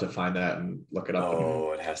Wilderness. I'll have to find that and look it up.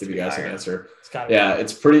 Oh, it has to give be you guys higher. An answer. Yeah,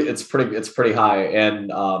 it's pretty high.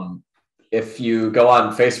 And if you go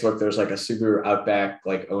on Facebook, there's like a Subaru Outback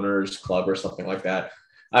like owners club or something like that.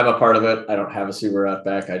 I'm a part of it. I don't have a Subaru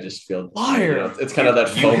Outback. I just feel liar. You know, it's kind of that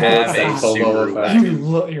FOMO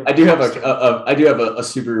effect. I do have a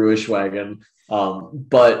Subaru-ish wagon,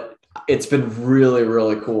 but it's been really,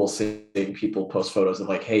 really cool seeing people post photos of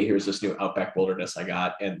like, hey, here's this new Outback Wilderness I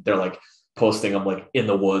got, and they're like posting them like in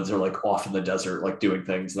the woods or like off in the desert, like doing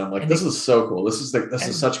things, and I'm like, this is so cool. This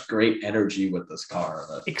is such great energy with this car.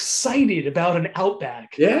 Excited about an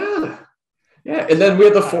Outback. Yeah, and then we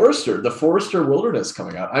have the Forester Wilderness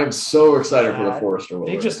coming out. I'm so excited for the Forester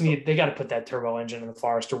Wilderness. They got to put that turbo engine in the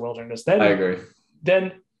Forester Wilderness. Then I agree.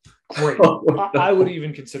 Then great. I would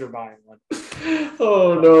even consider buying one.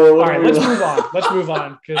 Oh no! All right, let's move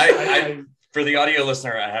on. I for the audio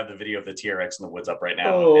listener, I have the video of the TRX in the woods up right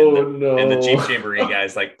now. No! And the Jeep Jamboree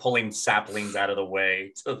guys like pulling saplings out of the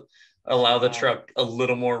way to allow the truck a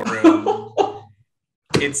little more room.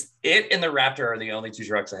 It and the Raptor are the only two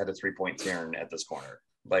trucks that had a 3-point turn at this corner.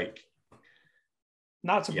 Like,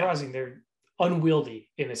 not surprising. They're unwieldy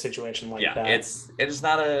in a situation like that. It is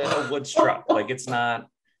not a woods truck. Like, it's not.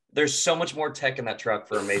 There's so much more tech in that truck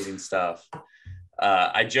for amazing stuff.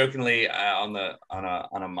 I jokingly on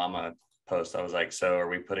a mama post, I was like, "So are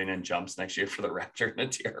we putting in jumps next year for the Raptor and the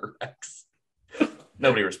TRX?"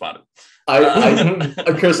 Nobody responded.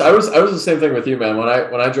 Chris, I was the same thing with you, man. When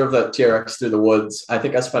I drove that TRX through the woods, I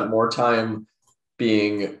think I spent more time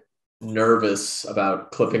being nervous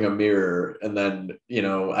about clipping a mirror, and then, you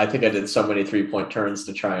know, I think I did so many 3-point turns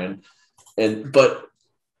to try but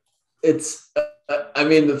it's I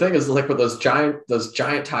mean, the thing is, like, with those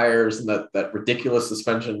giant tires and that ridiculous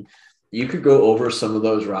suspension, you could go over some of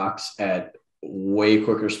those rocks at way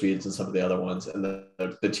quicker speeds than some of the other ones, and the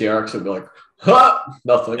TRX would be like,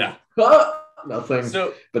 nothing. Nothing.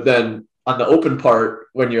 So, but then on the open part,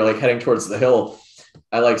 when you're like heading towards the hill,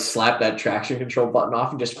 I like slap that traction control button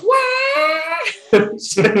off and just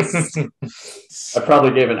I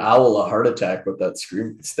probably gave an owl a heart attack with that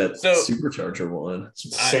scream. It's that supercharger one.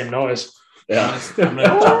 Same noise. Yeah.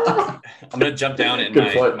 I'm gonna jump down in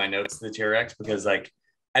my notes to the TRX, because like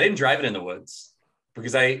I didn't drive it in the woods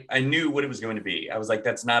because I knew what it was going to be. I was like,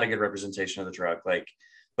 that's not a good representation of the truck. Like,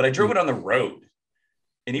 but I drove it on the road.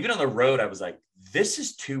 And even on the road, I was like, this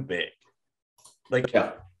is too big. Like,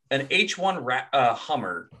 an H1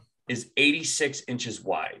 Hummer is 86 inches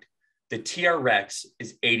wide. The TRX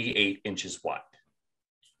is 88 inches wide.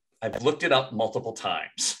 I've looked it up multiple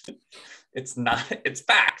times. It's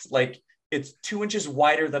facts. Like, it's 2 inches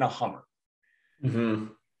wider than a Hummer. Mm-hmm.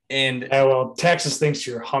 And well, Texas thinks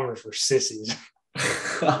you're a Hummer for sissies.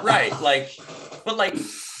 Right. Like, but like,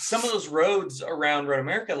 some of those roads around Road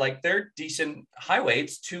America, like, they're decent highway.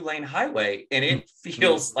 It's 2-lane highway, and it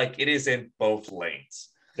feels like it is in both lanes.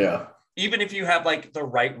 Yeah. Even if you have like the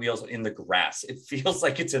right wheels in the grass, it feels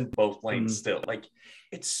like it's in both lanes still. Like,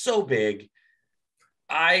 it's so big.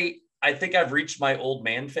 I think I've reached my old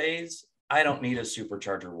man phase. I don't need a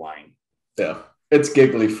supercharger whine. Yeah. it's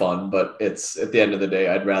giggly fun, but it's at the end of the day,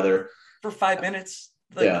 I'd rather for 5 minutes.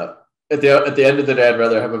 Yeah. At the end of the day, I'd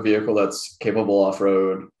rather have a vehicle that's capable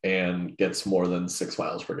off-road and gets more than 6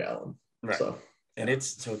 miles per gallon. Right. So, and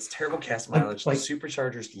it's terrible cast mileage. Like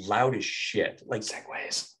superchargers loud as shit. Like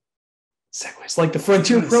segways, like the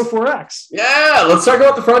Frontier Pro 4X. Yeah, let's talk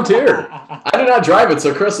about the Frontier. I did not drive it,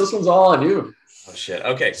 so Chris, this one's all on you. Oh shit.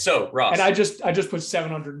 Okay, so Ross. And I just put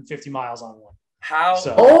 750 miles on one. How?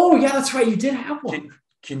 So, oh yeah, that's right. You did have one.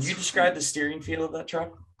 Can you describe the steering feel of that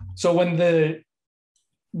truck? So when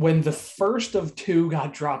the first of 2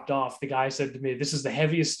 got dropped off, the guy said to me, "This is the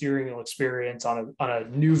heaviest steering wheel experience on a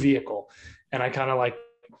new vehicle," and I kind of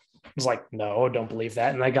was like, "No, don't believe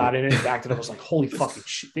that." And I got in it and backed it up. I was like, "Holy fucking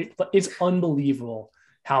shit!" It's unbelievable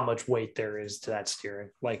how much weight there is to that steering.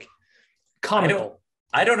 Like, comical.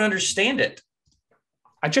 I don't understand it.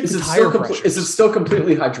 I checked the tire pressure. Is it still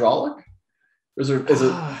completely hydraulic? Is it?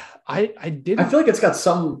 I did. I feel like it's got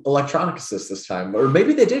some electronic assist this time, or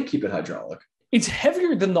maybe they did keep it hydraulic. It's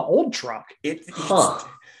heavier than the old truck.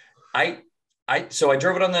 So I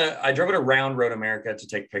drove it around Road America to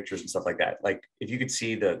take pictures and stuff like that. Like if you could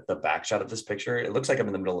see the back shot of this picture, it looks like I'm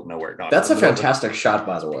in the middle of nowhere. No, that's a fantastic shot,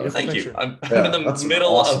 by the way. Thank you. I'm in the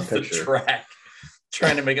middle of the track,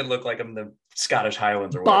 trying to make it look like I'm in the Scottish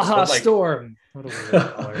Highlands or whatever. Baja Storm.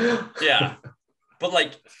 Yeah, but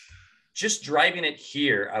like just driving it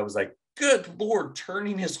here, I was like, good Lord,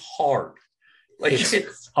 turning is hard. Like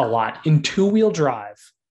it's a lot in 2-wheel drive.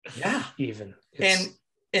 Yeah, even and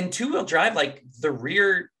in 2-wheel drive, like the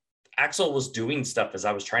rear axle was doing stuff as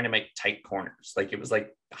I was trying to make tight corners. Like it was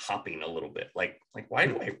like hopping a little bit. Like why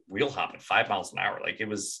do I wheel hop at 5 miles an hour? Like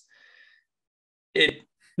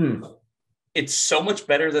it's so much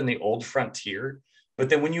better than the old Frontier. But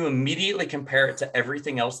then when you immediately compare it to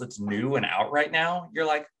everything else that's new and out right now, you're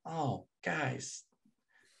like, oh, guys,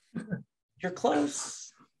 you're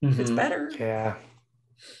close. Mm-hmm. It's better. Yeah.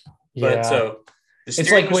 But so the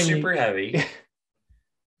steering was super heavy.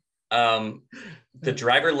 The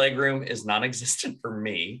driver legroom is non-existent for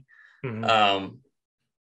me. Mm-hmm.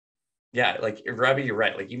 Yeah, like Robby, you're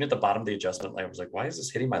right. Like even at the bottom of the adjustment light, I was like, why is this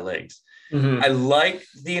hitting my legs? Mm-hmm. I like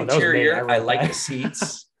the interior. I like the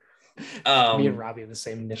seats. Me and Robby have the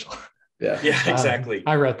same initial. Yeah, exactly.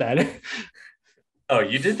 I wrote that. Oh,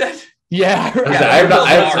 you did that? Yeah.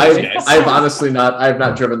 I've honestly not. I have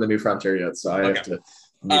not driven the new Frontier yet, so I have to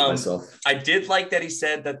mute myself. I did like that he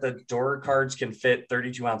said that the door cards can fit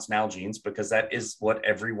 32-ounce Nalgene's because that is what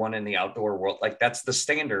everyone in the outdoor world, like that's the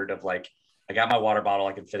standard of like, I got my water bottle,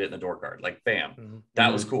 I can fit it in the door card. Like, bam, mm-hmm.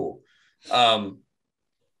 That was cool. The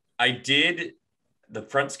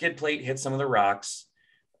front skid plate hit some of the rocks.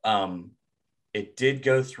 It did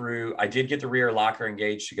go through, I did get the rear locker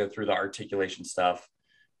engaged to go through the articulation stuff.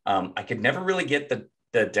 I could never really get the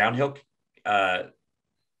downhill, the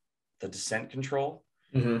descent control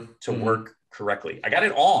to work correctly. I got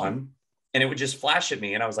it on and it would just flash at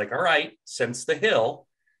me. And I was like, all right, sense the hill.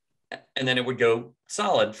 And then it would go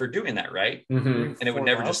solid for doing that, right? Mm-hmm. And it would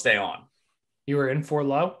never just stay on. You were in 4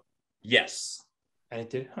 low? Yes. And it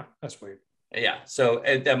did? Huh, that's weird. Yeah. So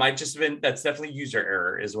that might just have been, that's definitely user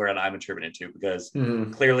error is where I'm attributing it to because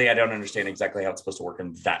clearly I don't understand exactly how it's supposed to work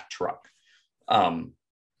in that truck.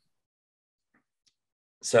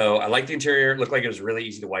 So I like the interior. It looked like it was really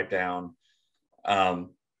easy to wipe down. The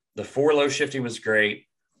 4-low shifting was great.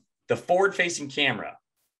 The forward facing camera.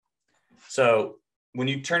 So when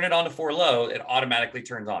you turn it on to 4-low, it automatically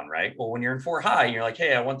turns on, right? Well, when you're in 4-high, you're like,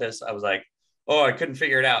 hey, I want this. I was like, oh, I couldn't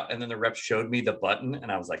figure it out. And then the rep showed me the button and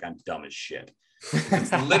I was like, I'm dumb as shit.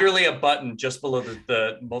 It's literally a button just below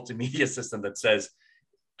the multimedia system that says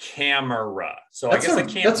camera. So I guess I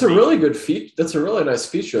can't. That's a really good feature. That's a really nice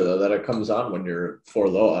feature though, that it comes on when you're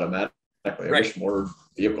 4-low automatically. I wish more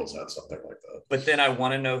vehicles had something like that. But then I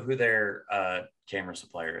want to know who their camera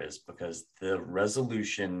supplier is because the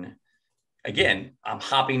resolution, again, I'm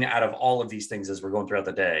hopping out of all of these things as we're going throughout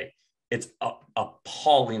the day. It's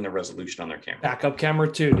appalling the resolution on their camera. Backup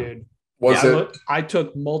camera too, dude. I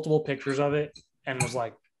took multiple pictures of it and was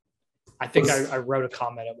like, I think I wrote a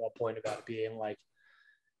comment at one point about it being like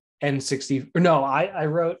N60. No, I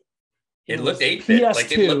wrote. It looked 8-bit.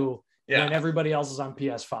 PS2 and everybody else is on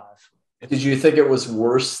PS5. Did you think it was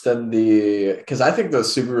worse than because I think the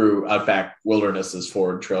Subaru Outback Wilderness's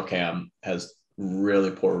forward trail cam has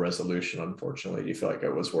really poor resolution, unfortunately. Do you feel like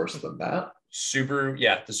it was worse than that? Subaru,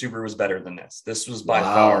 the Subaru was better than this. This was by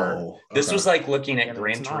far. This was like looking at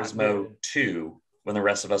Gran Turismo 2 when the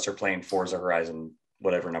rest of us are playing Forza Horizon,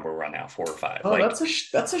 whatever number we're on now, 4 or 5. Oh,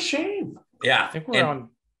 that's a shame. Yeah, I think we're on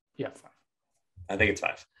 5. I think it's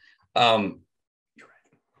 5. You're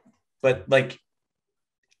right. But like,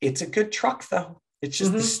 it's a good truck though. It's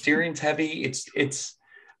just the steering's heavy. It's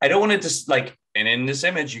I don't want to just like, and in this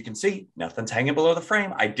image, you can see nothing's hanging below the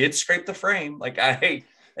frame. I did scrape the frame. Like I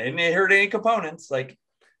didn't hurt any components. Like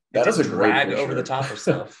that is a drag over the top of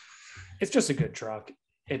stuff. It's just a good truck.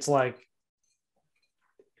 It's like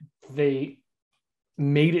they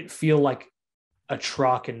made it feel like a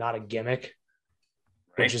truck and not a gimmick,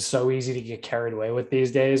 which is so easy to get carried away with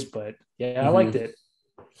these days. But yeah, I liked it.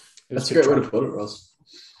 That's a great way to put it, Russ.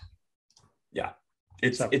 Yeah.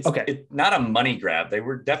 It's not a money grab. They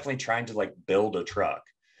were definitely trying to like build a truck.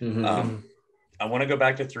 I want to go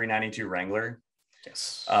back to 392 Wrangler.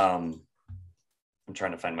 Yes. I'm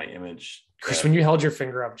trying to find my image. Chris, when you held your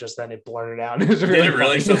finger up just then, it blurted out. It was Did it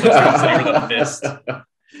really? So much with a fist.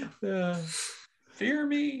 Fear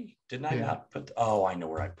me. Didn't I not put? Oh, I know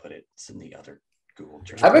where I put it. It's in the other Google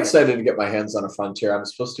Drive. I'm excited to get my hands on a Frontier. I'm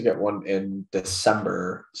supposed to get one in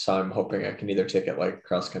December, so I'm hoping I can either take it like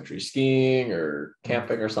cross country skiing or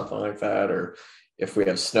camping or something like that, or if we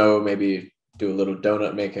have snow, maybe do a little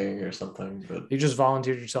donut making or something. But you just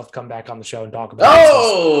volunteered yourself to come back on the show and talk about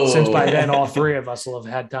it. Since by then all three of us will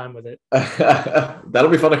have had time with it.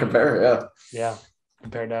 That'll be fun to compare. Yeah.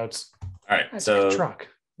 Compare notes. All right. That's so a good truck.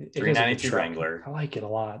 392 Wrangler. I like it a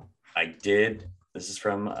lot. This is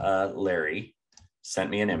from Larry. Sent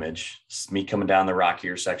me an image. It's me coming down the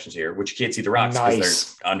rockier sections here, which you can't see the rocks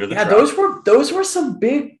because they're under the truck. Those were some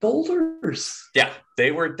big boulders. Yeah,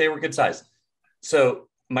 they were good size. So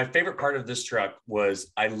my favorite part of this truck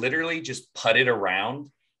was I literally just putted around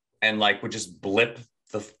and like would just blip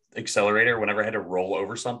the accelerator whenever I had to roll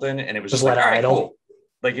over something, and it was just like, all right, cool.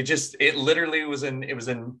 Like it literally was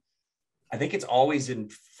in I think it's always in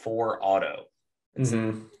 4 auto.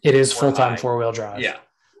 It is full-time 4-wheel drive. Yeah.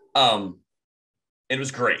 It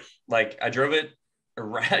was great. Like I drove it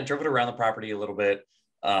around the property a little bit.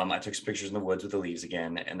 I took some pictures in the woods with the leaves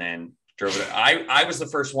again, and then drove it. I was the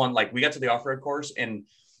first one. Like we got to the off-road course, and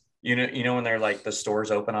you know when they're like the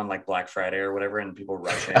stores open on like Black Friday or whatever, and people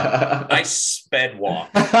rush in. I sped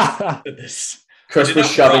walked to this. Chris was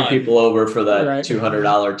shoving people over for that $200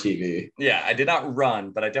 TV. Yeah, I did not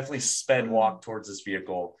run, but I definitely sped walk towards this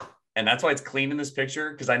vehicle. And that's why it's clean in this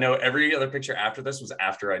picture, because I know every other picture after this was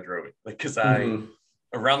after I drove it. Like, because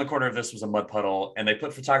around the corner of this was a mud puddle, and they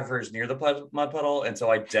put photographers near the mud puddle. And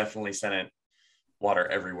so I definitely sent it water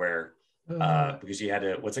everywhere because you had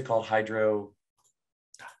to, what's it called? Hydrolock?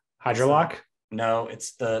 No,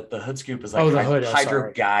 it's the hood scoop is like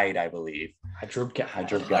Hydro Guide, I believe. Hydro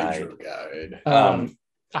Guide.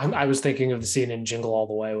 I was thinking of the scene in Jingle All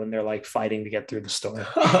the Way when they're like fighting to get through the store.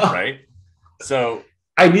 Right. So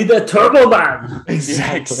I need that turbo man.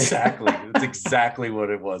 Exactly. That's exactly what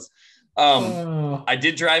it was. I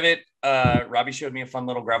did drive it. Robby showed me a fun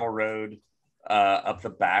little gravel road up the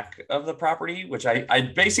back of the property, which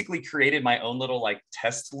I basically created my own little like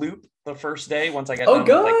test loop the first day once I got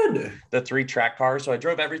done with, like, the 3 track cars. So I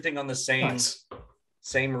drove everything on the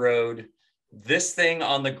same road. This thing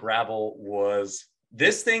on the gravel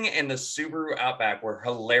this thing and the Subaru Outback were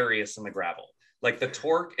hilarious in the gravel. Like the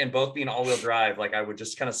torque and both being all-wheel drive, like I would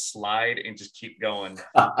just kind of slide and just keep going,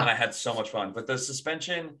 and I had so much fun. But the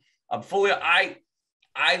suspension, I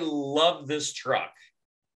love this truck,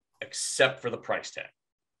 except for the price tag.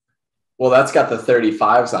 Well, that's got the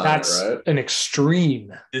 35s on it, right? An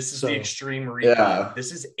extreme. This is the extreme rebuild. Yeah.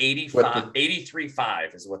 This is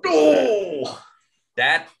 83.5 is what this is.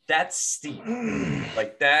 That's steep.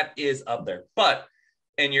 Like that is up there. But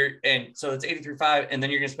so it's 83.5, and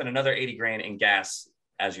then you're gonna spend another $80,000 in gas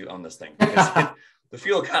as you own this thing. Because the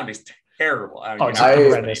fuel economy is terrible. I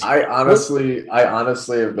honestly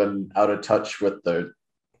have been out of touch with the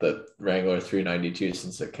Wrangler 392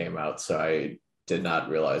 since it came out, so I did not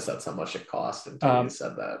realize that's how much it cost until you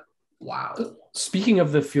said that. Wow. Speaking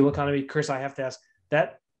of the fuel economy, Chris, I have to ask,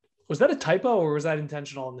 was that a typo or was that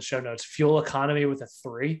intentional in the show notes? Fuel economy with a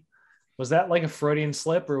 3? Was that like a Freudian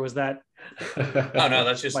slip, or was that? Oh no,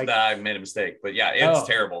 that's just like, I made a mistake. But yeah, it's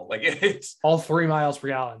terrible. Like it's all 3 miles per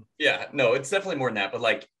gallon. Yeah, no, it's definitely more than that. But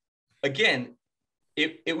like again,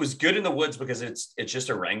 it was good in the woods because it's just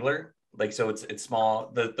a Wrangler. Like so, it's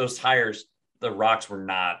small. Those tires, the rocks were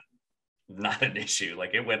not an issue.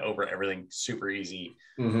 Like it went over everything super easy.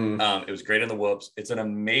 It was great in the whoops. It's an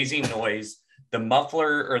amazing noise. The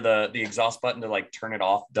muffler or the exhaust button to like turn it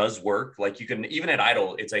off does work. Like you can, even at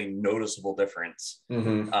idle, it's a noticeable difference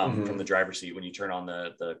from the driver's seat when you turn on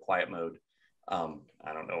the quiet mode.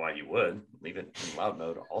 I don't know why you would leave it in loud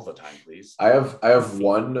mode all the time, please. I have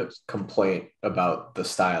one complaint about the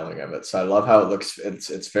styling of it. So I love how it looks.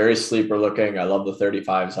 It's very sleeper looking. I love the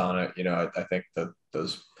 35s on it. You know, I think that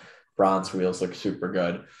those bronze wheels look super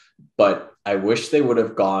good. but I wish they would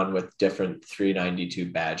have gone with different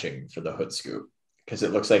 392 badging for the hood scoop, because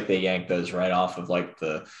it looks like they yanked those right off of like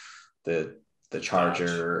the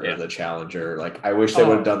Charger or the Challenger. Like, I wish they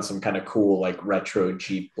would have done some kind of cool like retro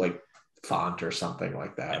Jeep like font or something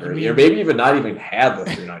like that, or maybe even not even had the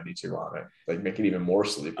 392 on it, like make it even more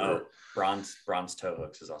sleeper. Bronze toe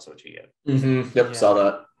hooks is also what you get. Mm-hmm. Yep, saw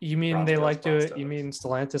that. You mean bronze they toes, like to? You mean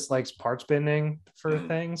Stellantis likes parts bending for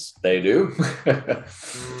things? They do.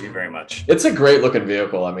 Do very much. It's a great looking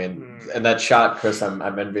vehicle. I mean, and that shot, Chris, I'm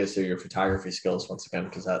envious of your photography skills once again,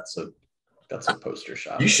 because that's a poster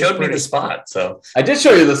shot. You showed me the spot, so I did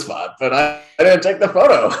show you the spot, but I didn't take the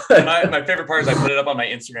photo. my favorite part is I put it up on my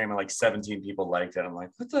Instagram and like 17 people liked it. I'm like,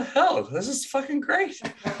 what the hell? This is fucking great.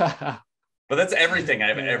 But that's everything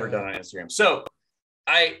I've ever done on Instagram. So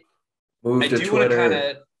I do want to kind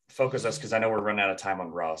of focus us, because I know we're running out of time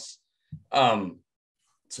on Ross.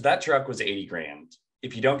 So that truck was 80 grand.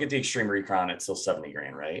 If you don't get the Extreme Recon, it's still 70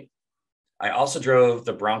 grand, right? I also drove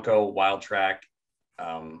the Bronco Wild Track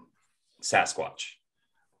Sasquatch.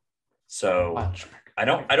 So I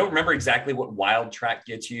don't remember exactly what Wild Track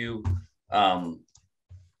gets you. I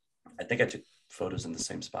think I took photos in the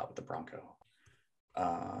same spot with the Bronco.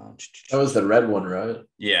 That was the red one, right?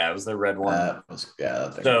 Yeah, it was the red one. That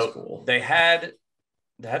thing was cool. They had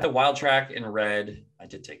the Wild Track in red. I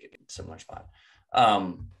did take it in a similar spot.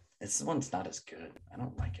 This one's not as good. I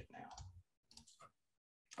don't like it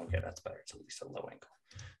now. Okay, that's better. It's at least a low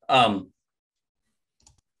angle.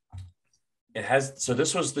 It has, so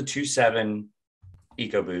this was the 2.7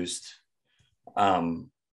 EcoBoost.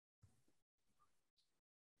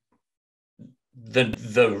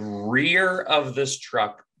 The rear of this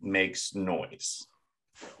truck makes noise.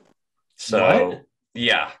 So what?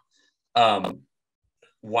 Yeah.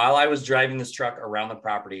 While I was driving this truck around the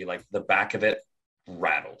property, like the back of it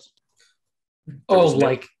rattled.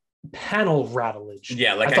 Like panel rattlage.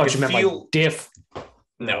 Yeah, like I thought you meant like diff.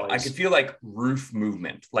 No, I could feel like roof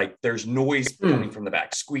movement. Like there's noise coming from the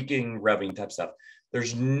back, squeaking, rubbing type stuff.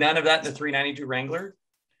 There's none of that in the 392 Wrangler.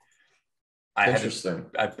 Interesting.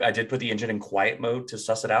 I did put the engine in quiet mode to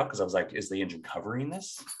suss it out, because I was like, is the engine covering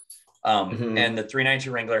this? And the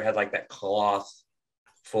 392 Wrangler had like that cloth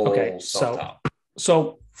full soft top.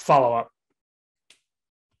 So follow up.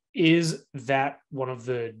 Is that one of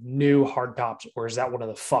the new hard tops, or is that one of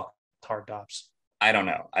the fucked hard tops? I don't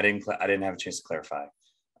know. I didn't have a chance to clarify.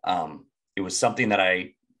 It was something that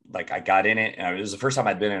I got in it, and it was the first time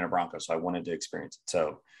I'd been in a Bronco, so I wanted to experience it.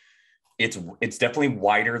 So it's definitely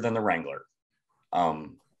wider than the Wrangler.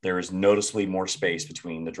 There is noticeably more space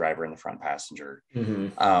between the driver and the front passenger.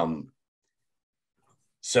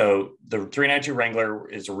 So the 392 Wrangler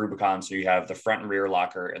is a Rubicon. So you have the front and rear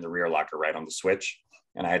locker and the rear locker right on the switch.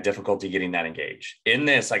 And I had difficulty getting that engaged. In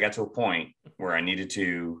this, I got to a point where I needed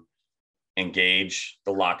to engage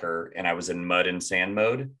the locker, and I was in mud and sand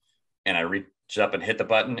mode. And I reached up and hit the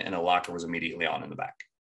button, and the locker was immediately on in the back.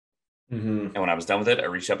 And when I was done with it, I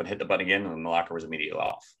reached up and hit the button again, and the locker was immediately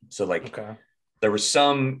off. So there was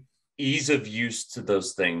some ease of use to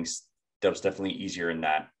those things that was definitely easier in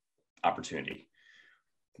that opportunity.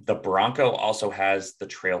 The Bronco also has the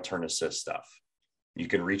trail turn assist stuff. You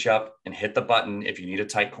can reach up and hit the button if you need a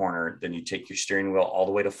tight corner. Then you take your steering wheel all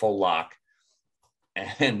the way to full lock.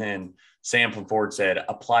 And then Sam from Ford said,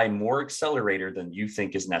 apply more accelerator than you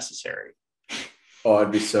think is necessary. Oh,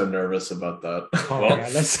 I'd be so nervous about that.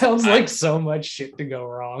 That sounds like so much shit to go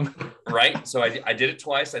wrong. Right. So I did it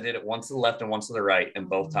twice. I did it once to the left and once to the right. And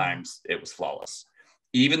both times it was flawless.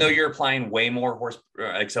 Even though you're applying way more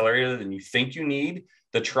accelerator than you think you need,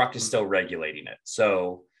 the truck is still regulating it.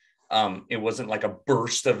 So it wasn't like a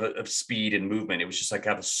burst of speed and movement. It was just like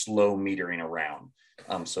kind of a slow metering around.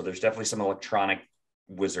 So there's definitely some electronic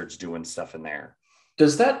wizards doing stuff in there.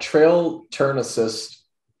 Does that trail turn assist?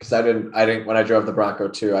 Because I didn't when I drove the Bronco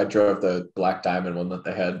too, I drove the Black Diamond one that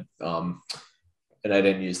they had, and I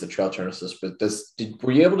didn't use the trail turn assist. But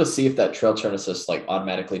were you able to see if that trail turn assist like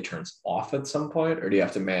automatically turns off at some point, or do you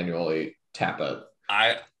have to manually tap it?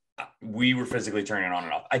 We were physically turning it on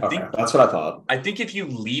and off. I think that's what I thought. I think if you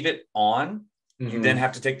leave it on, you then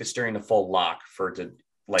have to take the steering to full lock for it to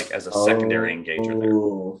like as a secondary engager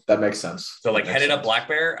there. That makes sense. So like headed up Black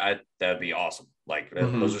Bear, that'd be awesome. Like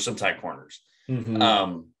those are some tight corners.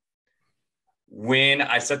 When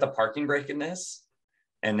I set the parking brake in this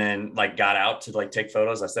and then like got out to like take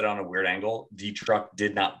photos, I set it on a weird angle. The truck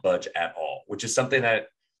did not budge at all, which is something that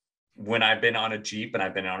when I've been on a Jeep and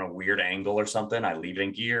I've been on a weird angle or something, I leave it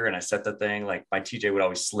in gear and I set the thing, like my TJ would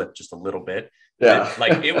always slip just a little bit. Yeah.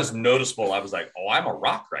 It was noticeable. I was like, oh, I'm a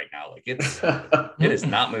rock right now. Like it is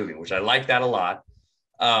not moving, which I like that a lot.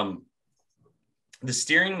 the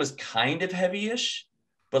steering was kind of heavy-ish,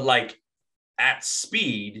 but like at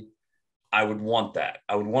speed, I would want that.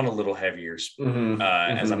 I would want a little heavier as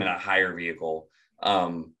I'm in a higher vehicle.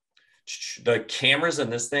 The cameras in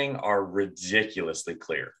this thing are ridiculously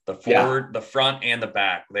clear. The forward, the front, and the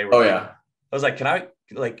back. They were. I was like, I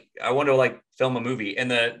want to like film a movie,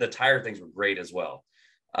 and the tire things were great as well.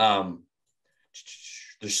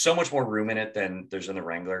 There's so much more room in it than there's in the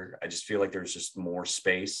Wrangler. I just feel like there's just more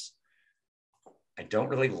space. I don't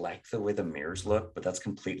really like the way the mirrors look, but that's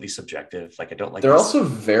completely subjective. Like I don't like. They're also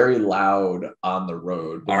very loud on the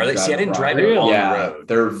road. Are they? See, I didn't drive it on the road.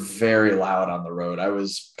 They're very loud on the road. I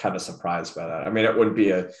was kind of surprised by that. I mean,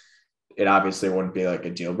 it obviously wouldn't be like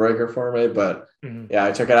a deal breaker for me, but yeah,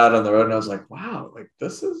 I took it out on the road and I was like, wow, like I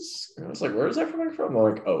was like, where's that coming from? I'm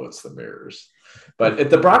like, oh, it's the mirrors. But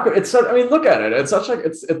the Bronco, look at it. It's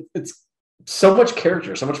it's so much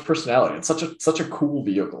character, so much personality. It's such a cool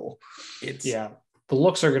vehicle. The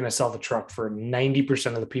looks are going to sell the truck for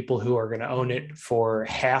 90% of the people who are going to own it for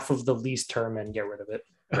half of the lease term and get rid of it.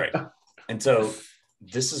 Right. And so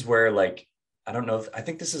this is where, like, I don't know. I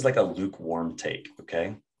think this is like a lukewarm take.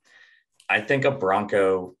 Okay. I think a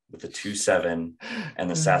Bronco with the 2.7 and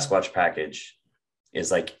the Sasquatch package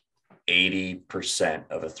is like 80%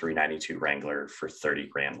 of a 392 Wrangler for 30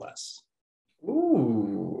 grand less.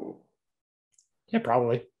 Ooh. Yeah,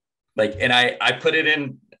 probably. Like, and I put it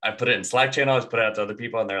in Slack channels, put it out to other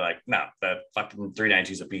people, and they're like, no, that fucking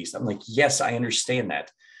 392 is a beast. I'm like, yes, I understand that.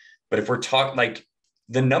 But if we're talking, like,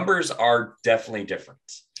 the numbers are definitely different.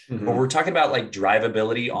 But we're talking about like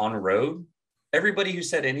drivability on road. Everybody who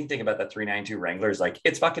said anything about that 392 Wrangler is like,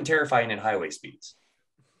 it's fucking terrifying at highway speeds.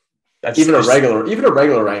 That's even a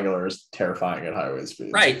regular Wrangler is terrifying at highway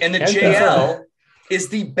speeds. Right. And the JL is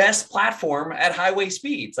the best platform at highway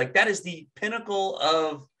speeds. Like that is the pinnacle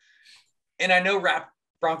of, and I know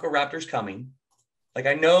Bronco Raptor's coming. Like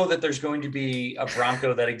I know that there's going to be a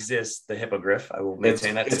Bronco that exists, the Hippogriff. I will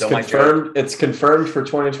maintain that. It's still confirmed. My joke. It's confirmed for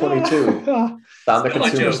 2022. It's on the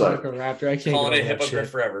consumer side. Raptor. I can't calling it Hippogriff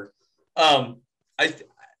forever. I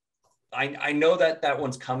know that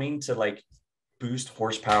one's coming to like boost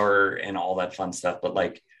horsepower and all that fun stuff, but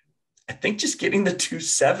like I think just getting the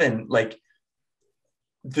 2.7, like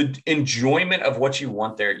the enjoyment of what you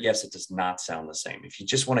want there. Yes, it does not sound the same. If you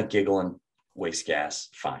just want to giggle and waste gas,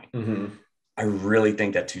 fine. I really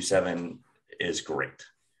think that 2.7 is great.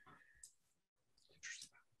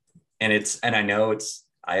 And I know it's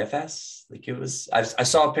IFS. Like it was, I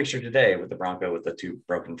saw a picture today with the Bronco with the two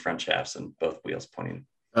broken front shafts and both wheels pointing.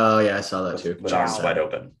 Oh yeah, I saw that too. With arms wide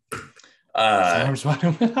open. Arms wide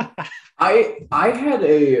open. I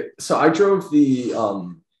drove the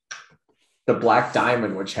Black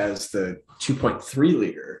Diamond, which has the 2.3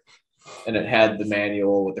 liter, and it had the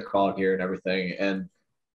manual with the crawl gear and everything. And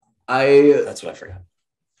that's what I forgot.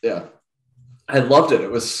 Yeah, I loved it.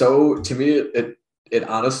 It was so, to me, it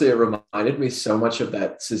honestly, it reminded me so much of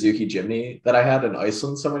that Suzuki Jimny that I had in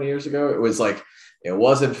Iceland so many years ago. It was like, it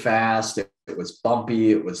wasn't fast. It was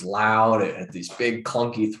bumpy. It was loud. It had these big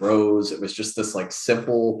clunky throws. It was just this like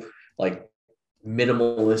simple, like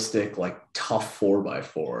minimalistic, like tough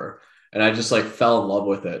 4x4. And I just like fell in love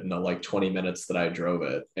with it in the like 20 minutes that I drove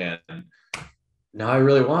it. And now I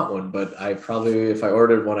really want one, but if I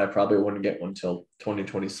ordered one, I probably wouldn't get one till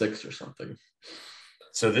 2026 or something.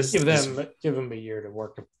 So give them a year to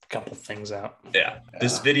work a couple things out. Yeah.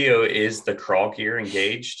 This video is the crawl gear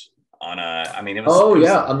engaged on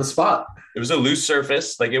on the spot. It was a loose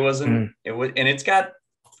surface. Like it wasn't, and it's got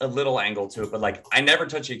a little angle to it, but like I never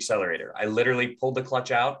touched the accelerator. I literally pulled the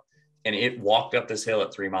clutch out and it walked up this hill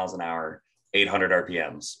at 3 miles an hour, 800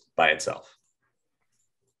 RPMs by itself.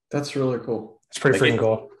 That's really cool. It's pretty freaking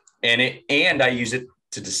cool. And I use it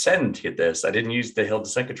to descend to get this. I didn't use the hill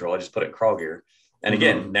descent control. I just put it in crawl gear. And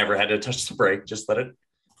again, never had to touch the brake. Just let it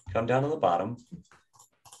come down to the bottom.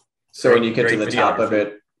 So when you get to the top of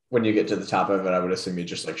it, I would assume you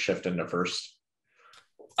just like shift into first.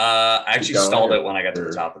 I actually stalled it when I got to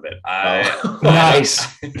the top of it. Nice.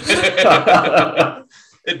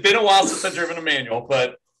 It'd been a while since I've driven a manual,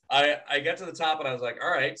 but I got to the top and I was like,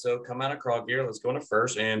 all right, so come out of crawl gear. Let's go into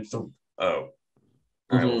first. And all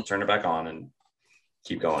right, we'll turn it back on and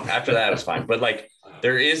keep going. After that, it was fine. But like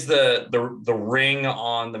there is the ring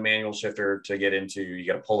on the manual shifter to get into, you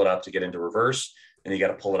got to pull it up to get into reverse, and you got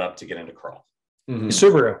to pull it up to get into crawl.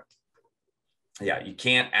 Subaru. Yeah, you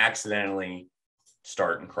can't accidentally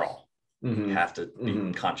start and crawl. You have to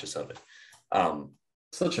be conscious of it.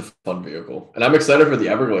 Such a fun vehicle. And I'm excited for the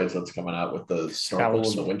Everglades that's coming out with the snorkel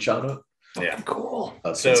and the winch on it. Yeah. Cool.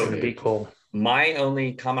 That's going to be cool. My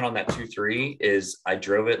only comment on that 2.3 is I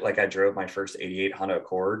drove it like I drove my first 88 Honda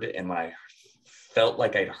Accord, and when I felt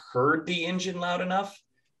like I'd heard the engine loud enough,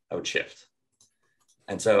 I would shift.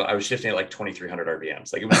 And so I was shifting at like 2,300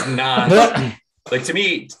 RPMs. Like it was not like, to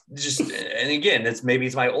me, just, and again, it's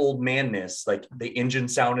my old manness. Like the engine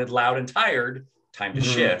sounded loud and tired, time to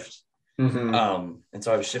shift. And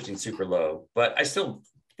so I was shifting super low, but I still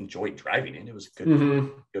enjoyed driving it. It was a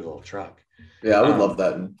good little truck. Yeah, I would love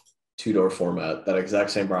that in 2-door format. That exact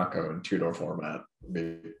same Bronco in 2-door format would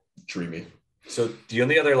be dreamy. So the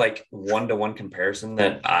only other like 1-to-1 comparison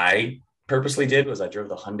that I purposely did was I drove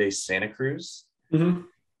the Hyundai Santa Cruz, and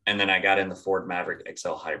then I got in the Ford Maverick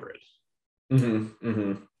XL Hybrid.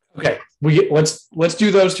 Okay, let's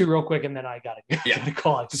do those two real quick, and then I gotta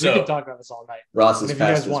call it because we can talk about this all night. Ross is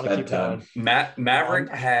past his bedtime. Maverick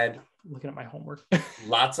had, looking at my homework,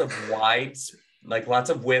 lots of wides, like lots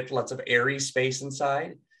of width, lots of airy space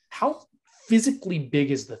inside. How physically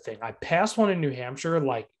big is the thing? I passed one in New Hampshire,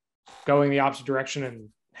 like going the opposite direction and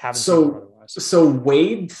having otherwise. So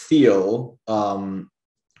Wade Thiel,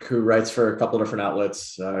 who writes for a couple of different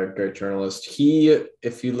outlets, great journalist. He,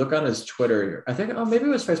 if you look on his Twitter, I think, maybe it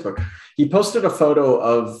was Facebook, he posted a photo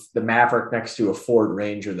of the Maverick next to a Ford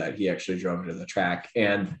Ranger that he actually drove to the track.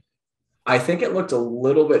 And I think it looked a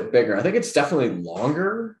little bit bigger. I think it's definitely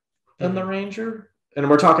longer than the Ranger. And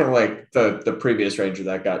we're talking like the previous Ranger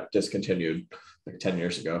that got discontinued like 10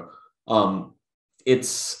 years ago.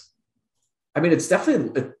 It's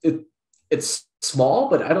definitely, it's small,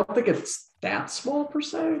 but I don't think it's that small per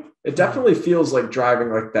se. It definitely feels like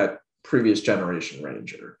driving like that previous generation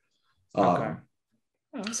Ranger,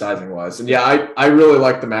 sizing wise. And yeah, I really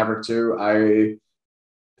like the Maverick too. I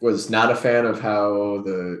was not a fan of how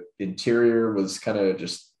the interior was kind of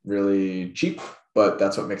just really cheap, but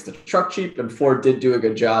that's what makes the truck cheap. And Ford did do a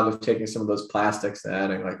good job of taking some of those plastics and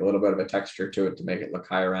adding like a little bit of a texture to it to make it look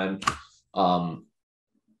higher end.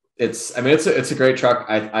 It's a great truck.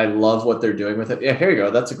 I love what they're doing with it. Yeah, here you go.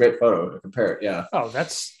 That's a great photo to compare it. Yeah. Oh,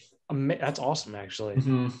 that's awesome, actually.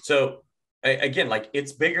 So again, like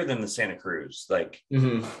it's bigger than the Santa Cruz. Like,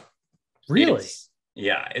 really?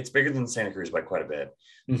 It's bigger than the Santa Cruz by quite a bit.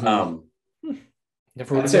 I'd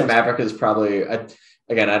say Maverick is probably.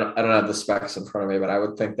 Again, I don't have the specs in front of me, but I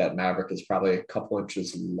would think that Maverick is probably a couple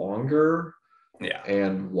inches longer. Yeah.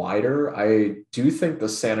 And wider. I do think the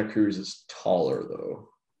Santa Cruz is taller though.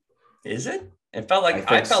 Is it? It felt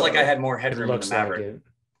like I felt like I had more headroom in the Maverick.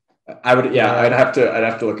 I would, I'd have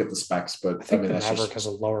to look at the specs, but I think the Maverick has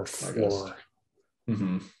a lower floor.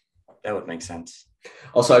 That would make sense.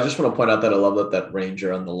 Also, I just want to point out that I love that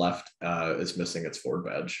Ranger on the left is missing its Ford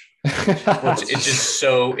badge. It's just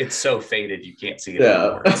so faded you can't see it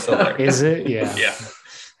anymore. It's still there. Is it? Yeah. Yeah.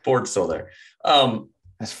 Ford's still there.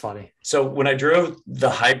 That's funny. So when I drove the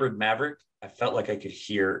hybrid Maverick, I felt like I could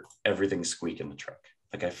hear everything squeak in the truck.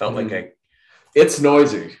 Like I felt like it's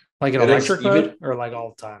noisy. Like an electric mode or like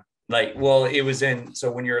all the time? Like, well, it was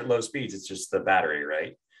so when you're at low speeds, it's just the battery,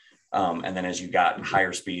 right? And then as you got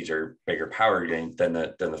higher speeds or bigger power gain, then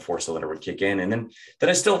the 4-cylinder would kick in. And then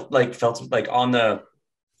I still like felt like on the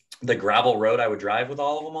gravel road I would drive with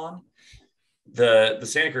all of them on. The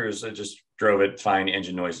Santa Cruz, I just drove it fine,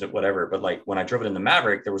 engine noise, whatever. But like when I drove it in the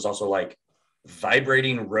Maverick, there was also like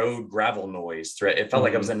vibrating road gravel noise. It felt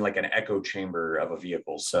like I was in like an echo chamber of a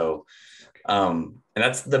vehicle. So, and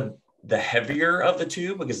that's the heavier of the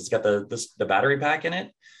two because it's got the battery pack in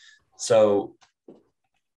it. So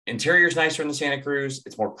interior is nicer in the Santa Cruz.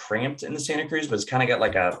 It's more cramped in the Santa Cruz, but it's kind of got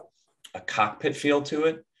like a cockpit feel to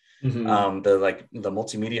it. The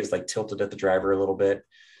multimedia is like tilted at the driver a little bit.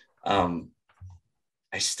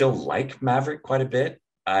 I still like Maverick quite a bit.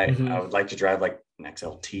 I would like to drive like an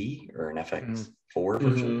XLT or an FX4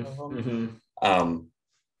 version of them.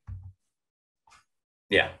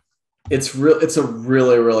 It's a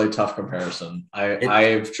really, really tough comparison.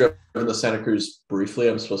 I've driven the Santa Cruz briefly.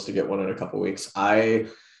 I'm supposed to get one in a couple of weeks.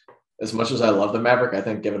 As much as I love the Maverick, I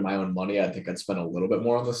think given my own money, I think I'd spend a little bit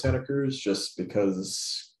more on the Santa Cruz just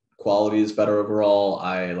because quality is better overall.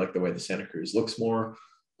 I like the way the Santa Cruz looks more.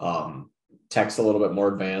 Tech's a little bit more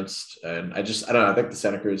advanced. And I don't know. I think the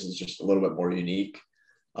Santa Cruz is just a little bit more unique.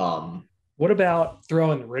 What about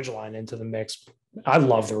throwing the Ridgeline into the mix? I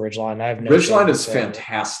love the Ridgeline. I have no Ridgeline is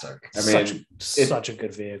fantastic. I mean, such a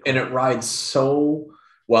good vehicle, and it rides so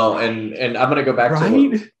well. And I'm going to go back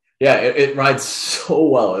to it rides so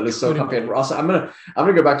well. It is so comfy. And Ross, I'm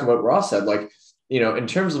gonna go back to what Ross said. Like, in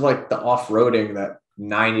terms of like the off-roading that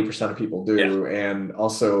 90% of people do, and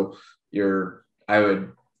also I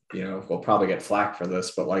would, we'll probably get flack for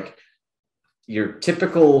this, but like your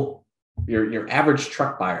typical your average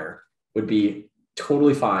truck buyer would be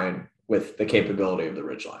totally fine with the capability of the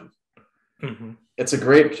Ridgeline. It's a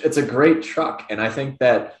great truck. And I think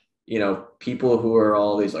that people who are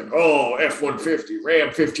all these like, oh, F-150, Ram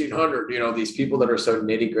 1500, these people that are so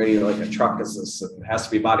nitty gritty, like a truck is this, it has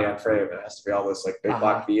to be body on frame, it has to be all this like big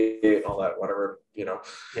block V8 and all that, whatever,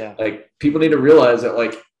 Yeah. Like people need to realize that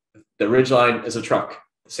like the Ridgeline is a truck,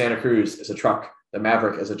 the Santa Cruz is a truck, the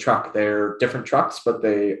Maverick is a truck. They're different trucks, but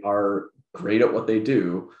they are great at what they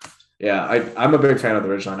do. Yeah, I'm a big fan of the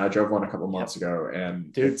Ridgeline. I drove one a couple months ago,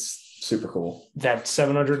 and it's super cool. That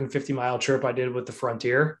 750-mile trip I did with the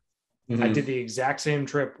Frontier, I did the exact same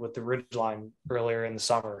trip with the Ridgeline earlier in the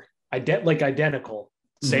summer. I did identical,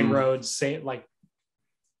 same roads, same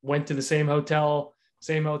went to the same hotel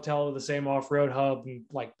with the same off-road hub and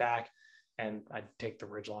back, and I'd take the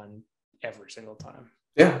Ridgeline every single time.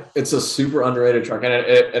 Yeah, it's a super underrated truck,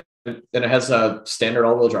 and it has a standard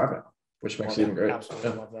all-wheel drive now, which makes it even great. Absolutely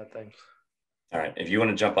love that thing. All right, if you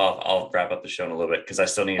want to jump off, I'll wrap up the show in a little bit because I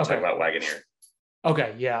still need to talk about Wagoneer.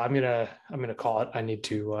 Okay, yeah, I'm gonna call it. I need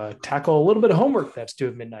to tackle a little bit of homework that's due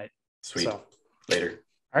at midnight. Sweet. So, later.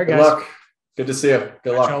 All right, guys. Good luck. Good to see you.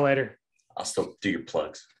 Good luck. Y'all later. I'll still do your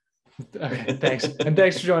plugs. Okay, thanks. And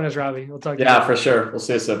thanks for joining us, Robby. We'll talk to you. Yeah, for sure. We'll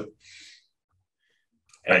see you soon.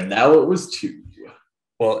 And now it was 2.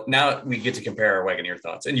 Well, now we get to compare our Wagoneer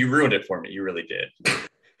thoughts, and you ruined it for me. You really did.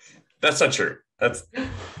 That's not true. That's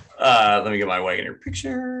let me get my Wagoneer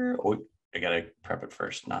picture. Oh, I gotta prep it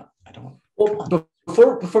first. Well,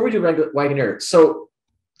 before we do Wagoneer, so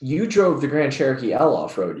you drove the Grand Cherokee L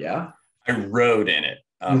off-road, yeah? I rode in it.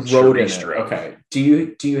 You rode in it. Okay. Do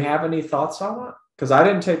you have any thoughts on that? Because I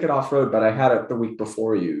didn't take it off-road, but I had it the week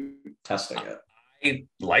before you testing it. I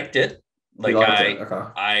liked it.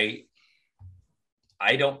 Okay.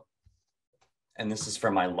 I don't, and this is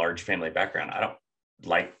from my large family background, I don't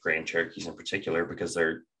like Grand Cherokees in particular because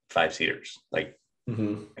they're 5-seaters. I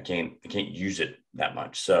can't use it that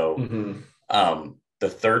much. So the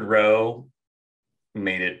third row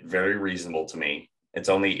made it very reasonable to me. It's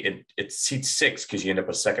only it seats 6 because you end up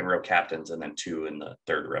with second row captains and then 2 in the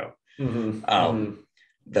third row.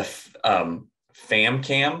 The fam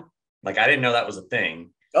cam, I didn't know that was a thing.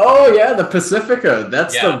 Oh yeah, the Pacifica.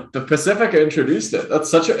 That's the Pacifica introduced it. It's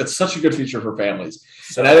such a good feature for families.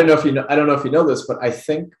 So, and I don't know if you know this, but I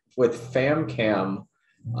think with fam cam,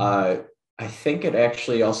 I think it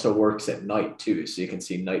actually also works at night too, so you can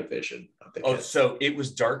see night vision. So it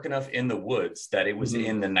was dark enough in the woods that it was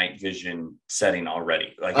in the night vision setting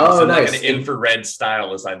already. It was nice. An infrared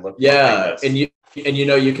style as I looked. Yeah, and you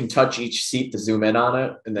can touch each seat to zoom in on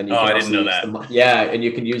it, and then you. I didn't know that. And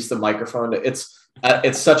you can use the microphone.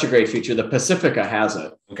 It's such a great feature. The Pacifica has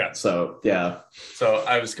it. Okay. So yeah. So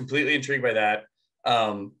I was completely intrigued by that.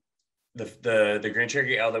 The Grand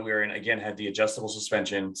Cherokee L that we were in again had the adjustable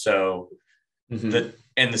suspension. So the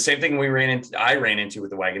same thing I ran into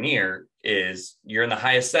with the Wagoneer is you're in the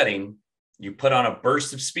highest setting, you put on a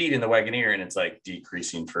burst of speed in the Wagoneer and it's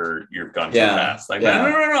decreasing for your gun too fast. No,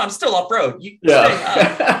 I'm still off road.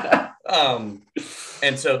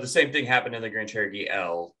 And so the same thing happened in the Grand Cherokee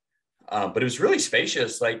L. But it was really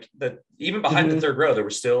spacious. Even behind the third row, there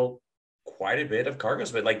was still quite a bit of cargo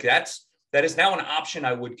space. That is now an option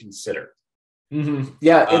I would consider.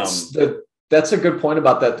 Yeah, that's a good point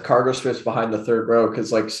about that cargo space behind the third row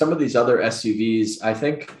because some of these other SUVs, I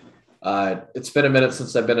think it's been a minute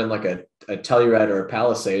since I've been in a Telluride or a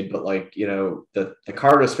Palisade, but the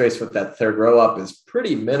cargo space with that third row up is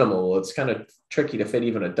pretty minimal. It's kind of tricky to fit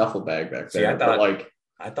even a duffel bag back there.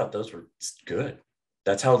 I thought those were good.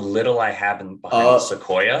 That's how little I have behind the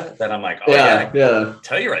Sequoia that I'm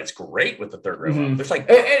Telluride's great with the third row up. There's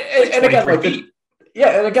and again, feet.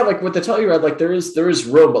 And again, with the Telluride, there is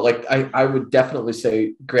room, but I would definitely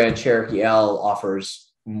say Grand Cherokee L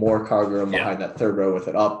offers more cargo room behind that third row with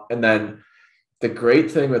it up. And then the great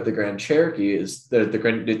thing with the Grand Cherokee is the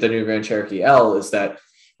new Grand Cherokee L is that,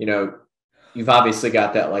 you've obviously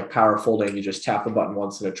got that power folding. You just tap the button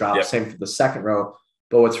once and it drops. Yep. Same for the second row.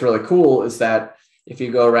 But what's really cool is that if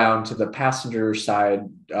you go around to the passenger side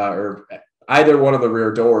or either one of the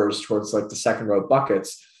rear doors towards the second row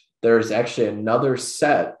buckets, there's actually another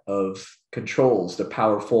set of controls to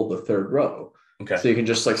power fold the third row. Okay. So you can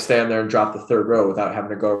just stand there and drop the third row without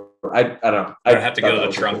having to go. I don't know. I don't have to go to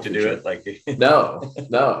the trunk to do it.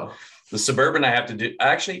 No. The Suburban I have to do.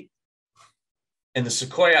 Actually, in the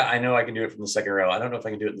Sequoia, I know I can do it from the second row. I don't know if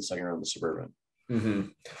I can do it in the second row in the Suburban.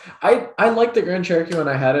 I liked the Grand Cherokee when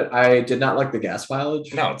I had it. I did not like the gas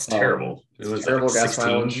mileage. No, it's terrible. It was terrible gas 16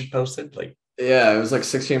 mileage. You posted yeah, it was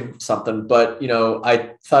 16 something. But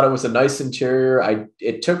I thought it was a nice interior.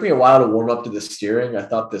 It took me a while to warm up to the steering. I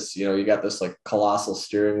thought this, you got this colossal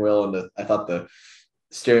steering wheel, and I thought the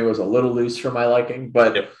steering was a little loose for my liking.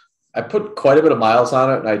 But I put quite a bit of miles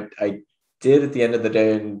on it, and I did at the end of the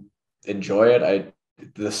day enjoy it.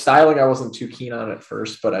 The styling I wasn't too keen on at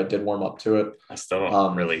first, but I did warm up to it. I still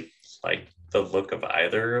don't really like the look of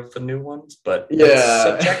either of the new ones, but yeah, it's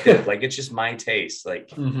subjective. Like it's just my taste. Like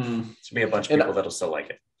mm-hmm. to me, a bunch of people that'll still like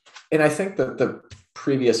it. And I think that the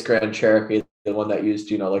previous Grand Cherokee, the one that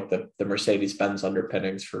used, like the Mercedes-Benz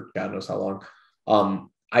underpinnings for God knows how long.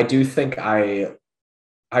 I do think I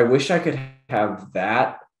wish I could have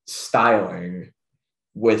that styling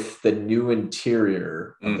with the new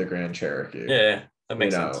interior of the Grand Cherokee. Yeah, that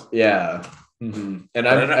makes sense. Yeah. Mm-hmm. And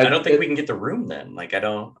I don't think we can get the room then. Like I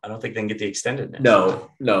don't think they can get the extendedness.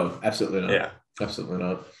 No, absolutely not. Yeah, absolutely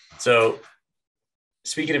not. So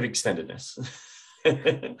speaking of extendedness,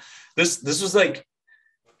 this was like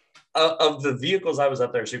of the vehicles I was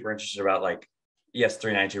up there super interested about. Like, yes,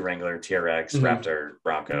 392 Wrangler, TRX, Raptor,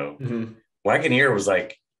 Bronco, Wagoneer was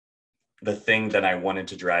like the thing that I wanted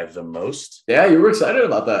to drive the most. Yeah, you were excited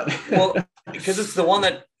about that. Well, because it's the one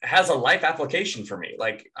that has a life application for me.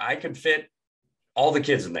 Like I could fit all the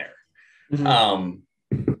kids in there.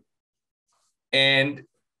 And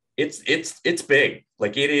it's big.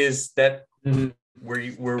 Like it is that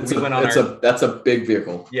that's a big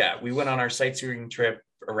vehicle. Yeah, we went on our sightseeing trip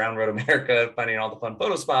around Road America, finding all the fun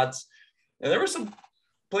photo spots. And there were some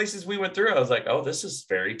places we went through. I was like, oh, this is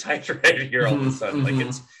very tight right here all of a sudden. Like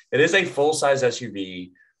it is a full-size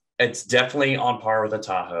SUV. It's definitely on par with a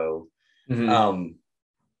Tahoe.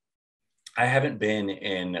 I haven't been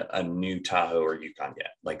in a new Tahoe or Yukon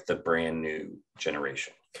yet, like the brand new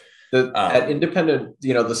generation. At independent,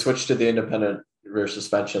 the switch to the independent rear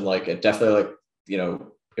suspension, like it definitely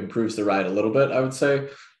improves the ride a little bit, I would say.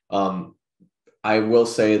 I will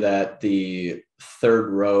say that the third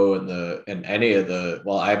row in any of the,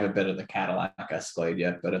 well, I haven't been in the Cadillac Escalade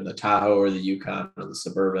yet, but in the Tahoe or the Yukon or the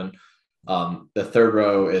Suburban, the third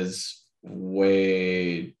row is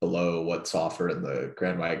way below what's offered in the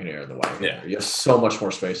Grand Wagoneer and the Wagoneer. Yeah. You have so much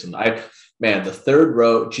more space. And the third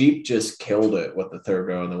row, Jeep just killed it with the third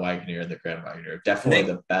row in the Wagoneer and the Grand Wagoneer.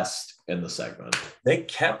 Definitely the best in the segment. They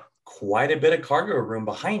kept quite a bit of cargo room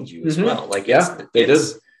behind you as well. Like they did.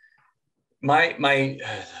 My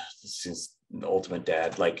this is the ultimate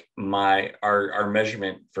dad. Like our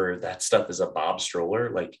measurement for that stuff is a Bob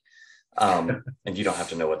stroller. Like and you don't have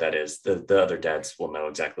to know what that is. The other dads will know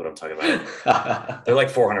exactly what I'm talking about. They're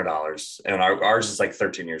like $400, and ours is like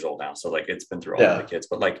 13 years old now. So like it's been through all of the kids,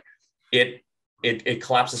 but like it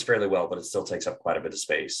collapses fairly well, but it still takes up quite a bit of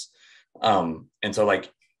space. And so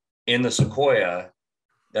like in the Sequoia,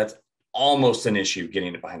 that's almost an issue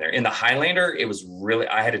getting it behind there. In the Highlander, it was really,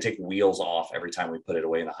 I had to take wheels off every time we put it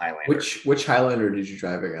away in the Highlander. Which Highlander did you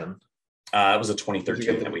drive again? It was a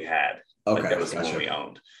 2013 that we had. Okay, that was the one we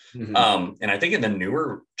owned. And I think in the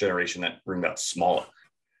newer generation that room got smaller.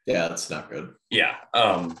 Yeah, that's not good. Yeah.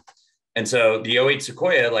 And so the 08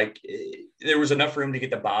 Sequoia, like there was enough room to get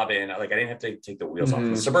the Bob in. Like I didn't have to take the wheels off.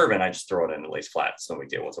 The Suburban, I just throw it in and lays flat. It's no big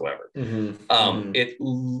deal whatsoever.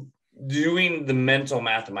 Doing the mental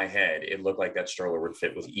math in my head, it looked like that stroller would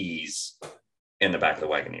fit with ease in the back of the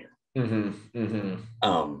Wagoneer.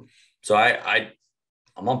 So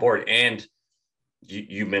I'm on board. And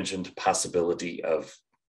you mentioned possibility of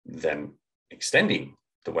them extending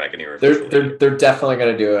the Wagoneer. They're definitely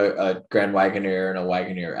going to do a Grand Wagoneer and a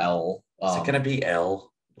Wagoneer L. Is it going to be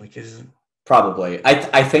L? Like is it? Probably.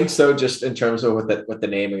 I think so. Just in terms of with the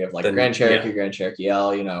naming of like Grand Cherokee, Grand Cherokee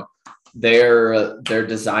L. Their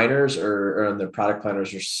designers or their product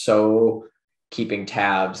planners are so keeping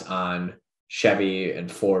tabs on Chevy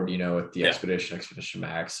and Ford. With the Expedition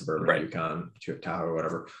Max, Suburban, Yukon, Tahoe, or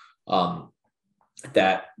whatever.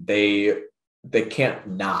 That they can't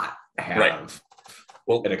not have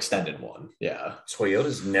an extended one. Yeah.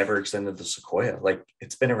 Toyota's never extended the Sequoia. Like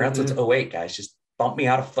it's been around since 08, guys. Just bump me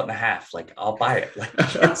out a foot and a half. Like I'll buy it. Like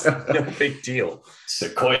it's no big deal.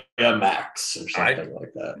 Sequoia Max or something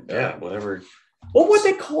like that. Yeah, whatever. What would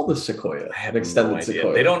they call the Sequoia? I have extended no idea.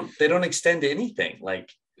 Sequoia. They don't extend anything.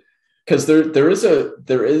 Like because there is a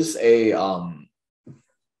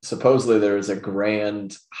supposedly there is a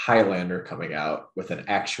Grand Highlander coming out with an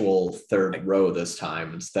actual third row this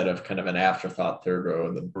time instead of kind of an afterthought third row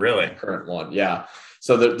in the current one. Yeah.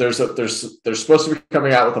 So they're supposed to be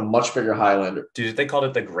coming out with a much bigger Highlander. Dude, if they called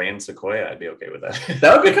it the Grand Sequoia, I'd be okay with that.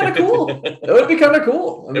 That would be kind of cool. That would be kind of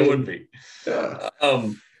cool. It would be. Yeah.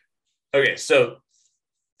 Okay. So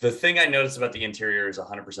the thing I noticed about the interior is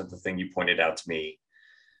 100% the thing you pointed out to me,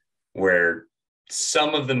 where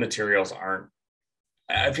some of the materials aren't.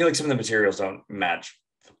 I feel like some of the materials don't match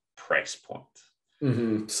the price point.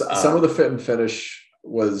 Some of the fit and finish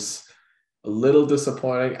was a little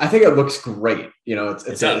disappointing. I think it looks great. You know,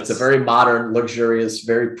 it's a very modern, luxurious,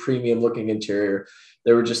 very premium looking interior.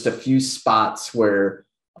 There were just a few spots where,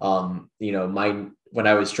 you know, when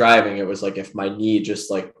I was driving, it was like if my knee just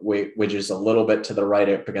like wedges a little bit to the right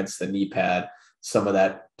up against the knee pad, some of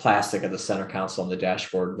that plastic at the center console on the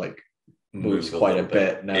dashboard like moves quite a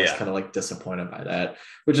bit. And I was kind of like disappointed by that,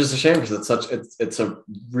 which is a shame because it's a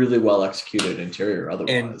really well executed interior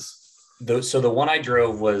otherwise. And so the one I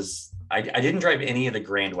drove was, I didn't drive any of the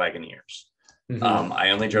Grand Wagoneers. I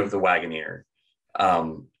only drove the Wagoneer.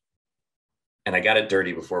 And I got it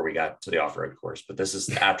dirty before we got to the off-road course, but this is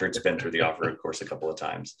after it's been through the off-road course a couple of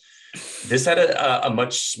times. This had a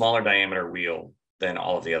much smaller diameter wheel than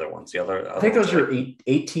all of the other ones. I think those are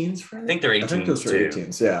 18s, Frank? I think they're 18s. I think those are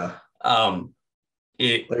 18s, yeah.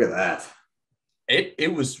 Look at that.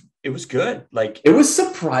 It was good. Like, it was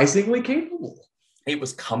surprisingly capable. It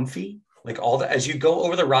was comfy. Like as you go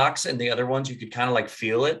over the rocks and the other ones, you could kind of like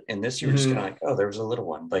feel it. And this, you were just kind of like, oh, there was a little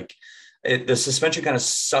one. Like the suspension kind of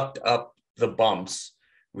sucked up the bumps.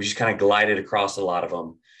 We just kind of glided across a lot of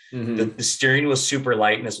them. The steering was super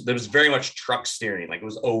light, and there was very much truck steering. Like, it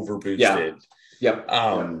was over boosted. Yep.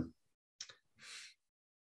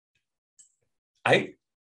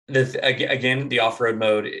 Again, the off-road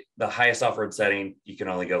mode, the highest off-road setting, you can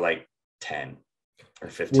only go like 10 or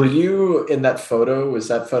 15. Were you in that photo? Was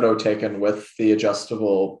that photo taken with the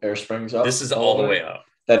adjustable air springs up? This is all the way up.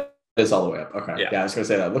 That is all the way up. Okay. Yeah, I was gonna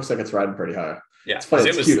say that. It looks like it's riding pretty high. Yeah, it's funny.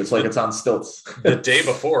 It's cute. It's like it's on stilts. The day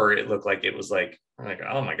before, it looked like it was like,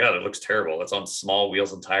 oh my God, it looks terrible. It's on small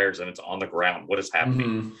wheels and tires and it's on the ground. What is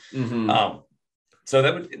happening? So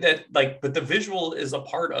but the visual is a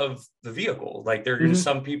part of the vehicle. Like, there are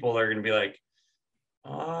some people that are going to be like,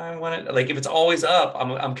 oh, I want it. Like, if it's always up,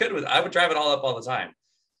 I'm good with it. I would drive it all up all the time,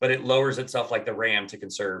 but it lowers itself like the Ram to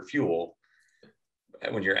conserve fuel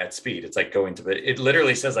when you're at speed. It's like it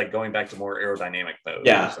literally says like going back to more aerodynamic mode.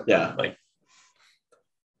 Yeah. Like,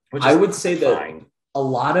 I would say that a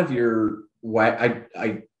lot of your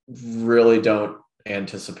I really don't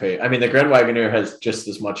anticipate. I mean, the Grand Wagoneer has just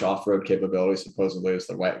as much off-road capability supposedly as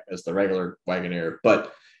the regular Wagoneer,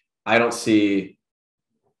 but I don't see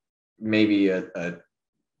maybe a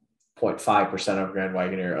 0.5% of Grand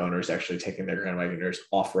Wagoneer owners actually taking their Grand Wagoneers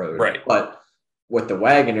off-road. Right. But with the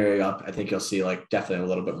Wagoneer up, I think you'll see like definitely a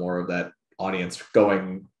little bit more of that audience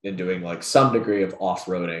going and doing like some degree of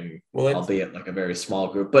off-roading, albeit like a very small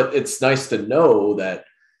group. But it's nice to know that,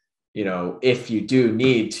 you know, if you do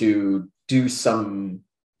need to do some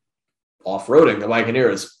off-roading, the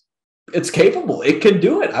Wagoneer it's capable. It can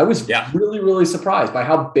do it. I was really, really surprised by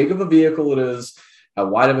how big of a vehicle it is, how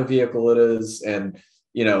wide of a vehicle it is. And,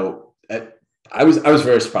 you know, I was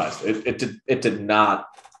very surprised. It did not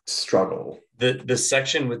struggle. The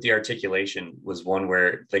section with the articulation was one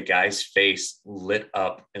where the guy's face lit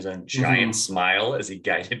up as a giant smile as he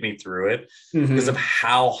guided me through it because of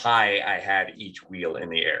how high I had each wheel in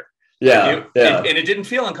the air. Yeah. And it didn't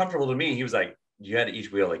feel uncomfortable to me. He was like, you had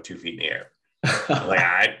each wheel like 2 feet in the air. Like,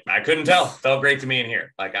 I couldn't tell. It felt great to me in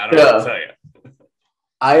here. Like, I don't know what to tell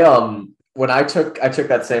you. When I took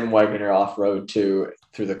that same Wagoneer off-road through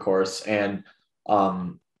the course, and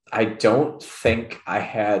I don't think I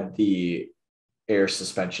had the air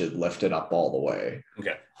suspension lifted up all the way.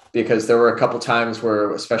 Okay. Because there were a couple times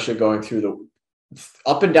where, especially going through the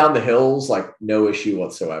up and down the hills, like no issue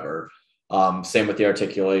whatsoever. Same with the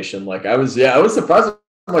articulation. Like I was surprised.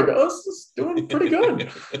 I'm like, oh, this is doing pretty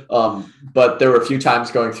good. But there were a few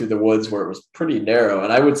times going through the woods where it was pretty narrow.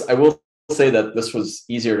 And I will say that this was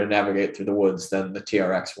easier to navigate through the woods than the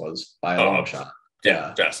TRX was by a long shot.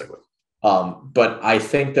 Yeah, drastically. But I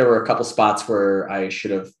think there were a couple spots where I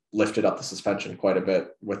should have lifted up the suspension quite a bit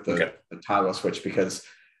with the toggle switch, because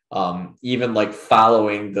even like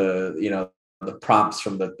following the prompts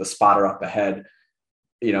from the spotter up ahead,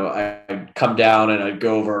 I'd come down and I'd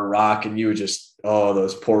go over a rock and you would just,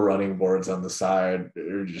 those poor running boards on the side.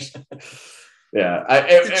 They're just,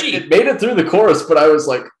 it made it through the course, but I was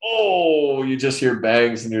like, you just hear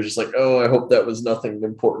bangs and you're just like, I hope that was nothing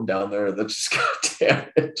important down there that just got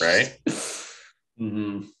damaged. Right.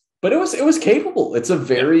 Mm-hmm. But it was capable. It's a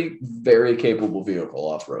very, very capable vehicle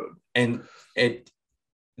off-road. And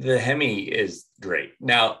the Hemi is great.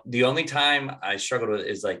 Now, the only time I struggled with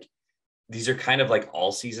is like, these are kind of like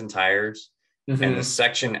all season tires. Mm-hmm. And the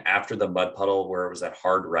section after the mud puddle where it was that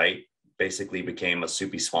hard right basically became a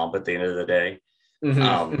soupy swamp at the end of the day.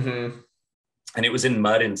 Mm-hmm. And it was in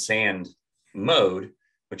mud and sand mode,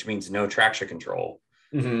 which means no traction control.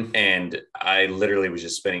 And I literally was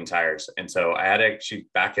just spinning tires. And so I had to actually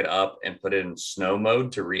back it up and put it in snow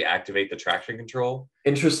mode to reactivate the traction control.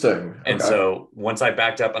 Interesting. And so once I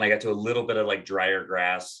backed up and I got to a little bit of like drier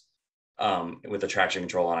grass with the traction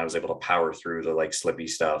control on, I was able to power through the like slippy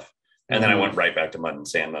stuff. And then I went right back to mud and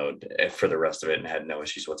sand mode for the rest of it and had no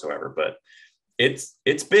issues whatsoever. But it's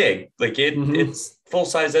big. Like it's full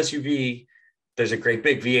size SUV. There's a great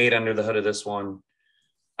big V8 under the hood of this one.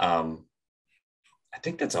 I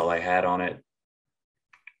think that's all I had on it.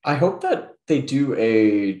 I hope that they do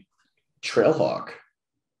a Trailhawk.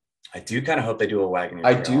 I do kind of hope they do a Wagoneer.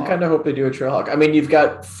 I do kind of hope they do a Trailhawk. I mean, you've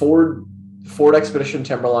got Ford Expedition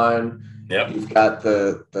Timberline. Yep. You've got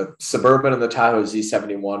the Suburban and the Tahoe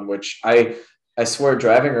Z71, which I swear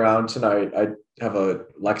driving around tonight, I have a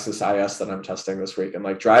Lexus IS that I'm testing this week. And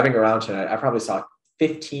like driving around tonight, I probably saw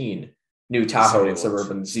 15 new Tahoe and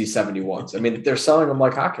Suburban Z71s. I mean, they're selling them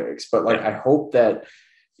like hotcakes, but like, I hope that,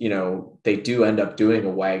 they do end up doing a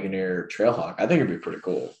Wagoneer Trailhawk. I think it'd be pretty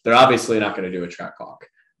cool. They're obviously not going to do a Trackhawk.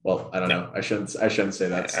 Well, I don't know. I shouldn't say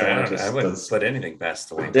that. I wouldn't put anything past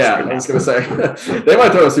the way. Yeah, I was going to say they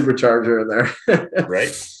might throw a supercharger in there.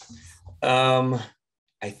 Right.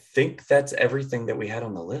 I think that's everything that we had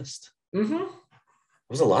on the list. It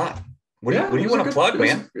was a lot. What do you want to plug,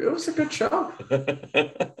 man? It was a good show.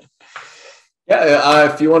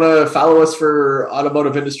 If you want to follow us for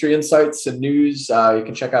automotive industry insights and news, you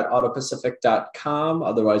can check out autopacific.com.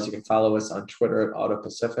 Otherwise, you can follow us on Twitter at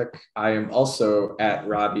autopacific. I am also at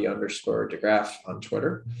Robby_DeGraff on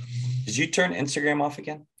Twitter. Did you turn Instagram off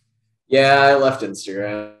again? Yeah, I left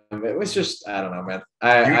Instagram. It was just, I don't know, man.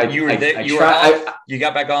 You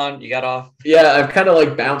got back on, you got off. Yeah, I've kind of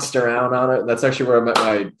like bounced around on it. That's actually where I met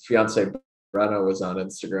my fiance. Brenna was on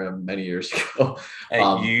Instagram many years ago.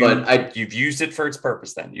 But you've used it for its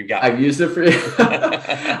purpose then. I've used it for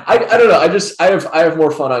I don't know. I have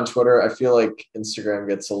more fun on Twitter. I feel like Instagram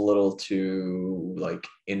gets a little too like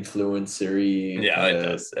influencer-y. Yeah, it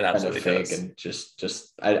does. It absolutely fake does. And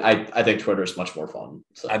just I think Twitter is much more fun.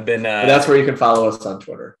 So I've been but that's where you can follow us on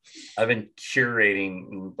Twitter. I've been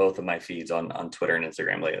curating both of my feeds on Twitter and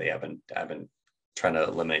Instagram lately. I've been trying to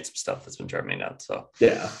eliminate some stuff that's been driving me nuts. So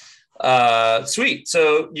yeah. Sweet.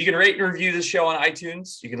 So you can rate and review this show on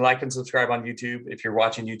iTunes. You can like and subscribe on YouTube. If you're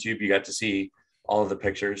watching YouTube, you got to see all of the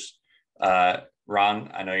pictures. Ron,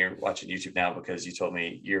 I know you're watching YouTube now because you told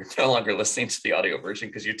me you're no longer listening to the audio version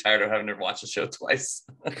because you're tired of having to watch the show twice.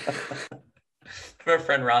 My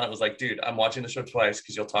friend Ron, it was like, dude, I'm watching the show twice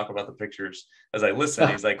because you'll talk about the pictures as I listen.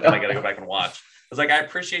 He's like, then I got to go back and watch. I was like, I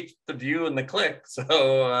appreciate the view and the click.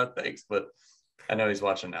 So thanks. But I know he's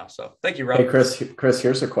watching now, so thank you, Rob. Hey, Chris,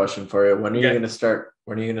 here's a question for you. When are you going to start?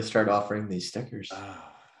 When are you going to start offering these stickers?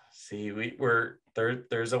 See,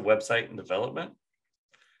 there's a website in development.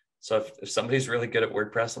 So if somebody's really good at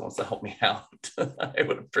WordPress and wants to help me out, I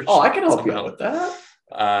would appreciate. Oh, I can help you out with that.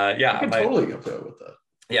 Yeah, I can totally help you out with that.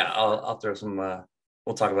 Yeah, I'll throw some.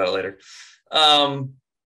 We'll talk about it later.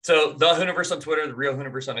 So the Hooniverse on Twitter, the Real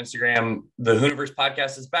Hooniverse on Instagram. The Hooniverse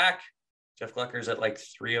podcast is back. Jeff Glucker's at like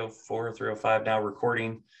 304, 305 now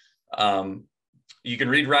recording. You can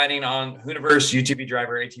read writing on Hooniverse, UTV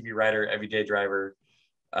driver, ATV rider, everyday driver.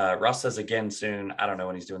 Ross says again soon. I don't know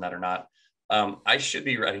when he's doing that or not. I should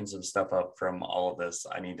be writing some stuff up from all of this.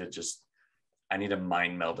 I need to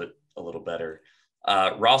mind meld it a little better.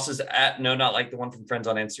 Ross is at No Not Like the One from Friends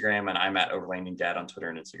on Instagram, and I'm at Overlanding Dad on Twitter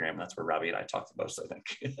and Instagram. That's where Robby and I talk the most, I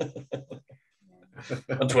think.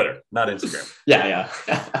 On Twitter, not Instagram. Yeah.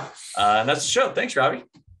 And that's the show. Thanks, Robby.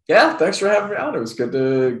 Yeah, thanks for having me on. It was good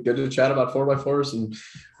to chat about 4x4s and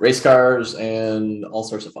race cars and all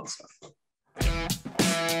sorts of fun stuff.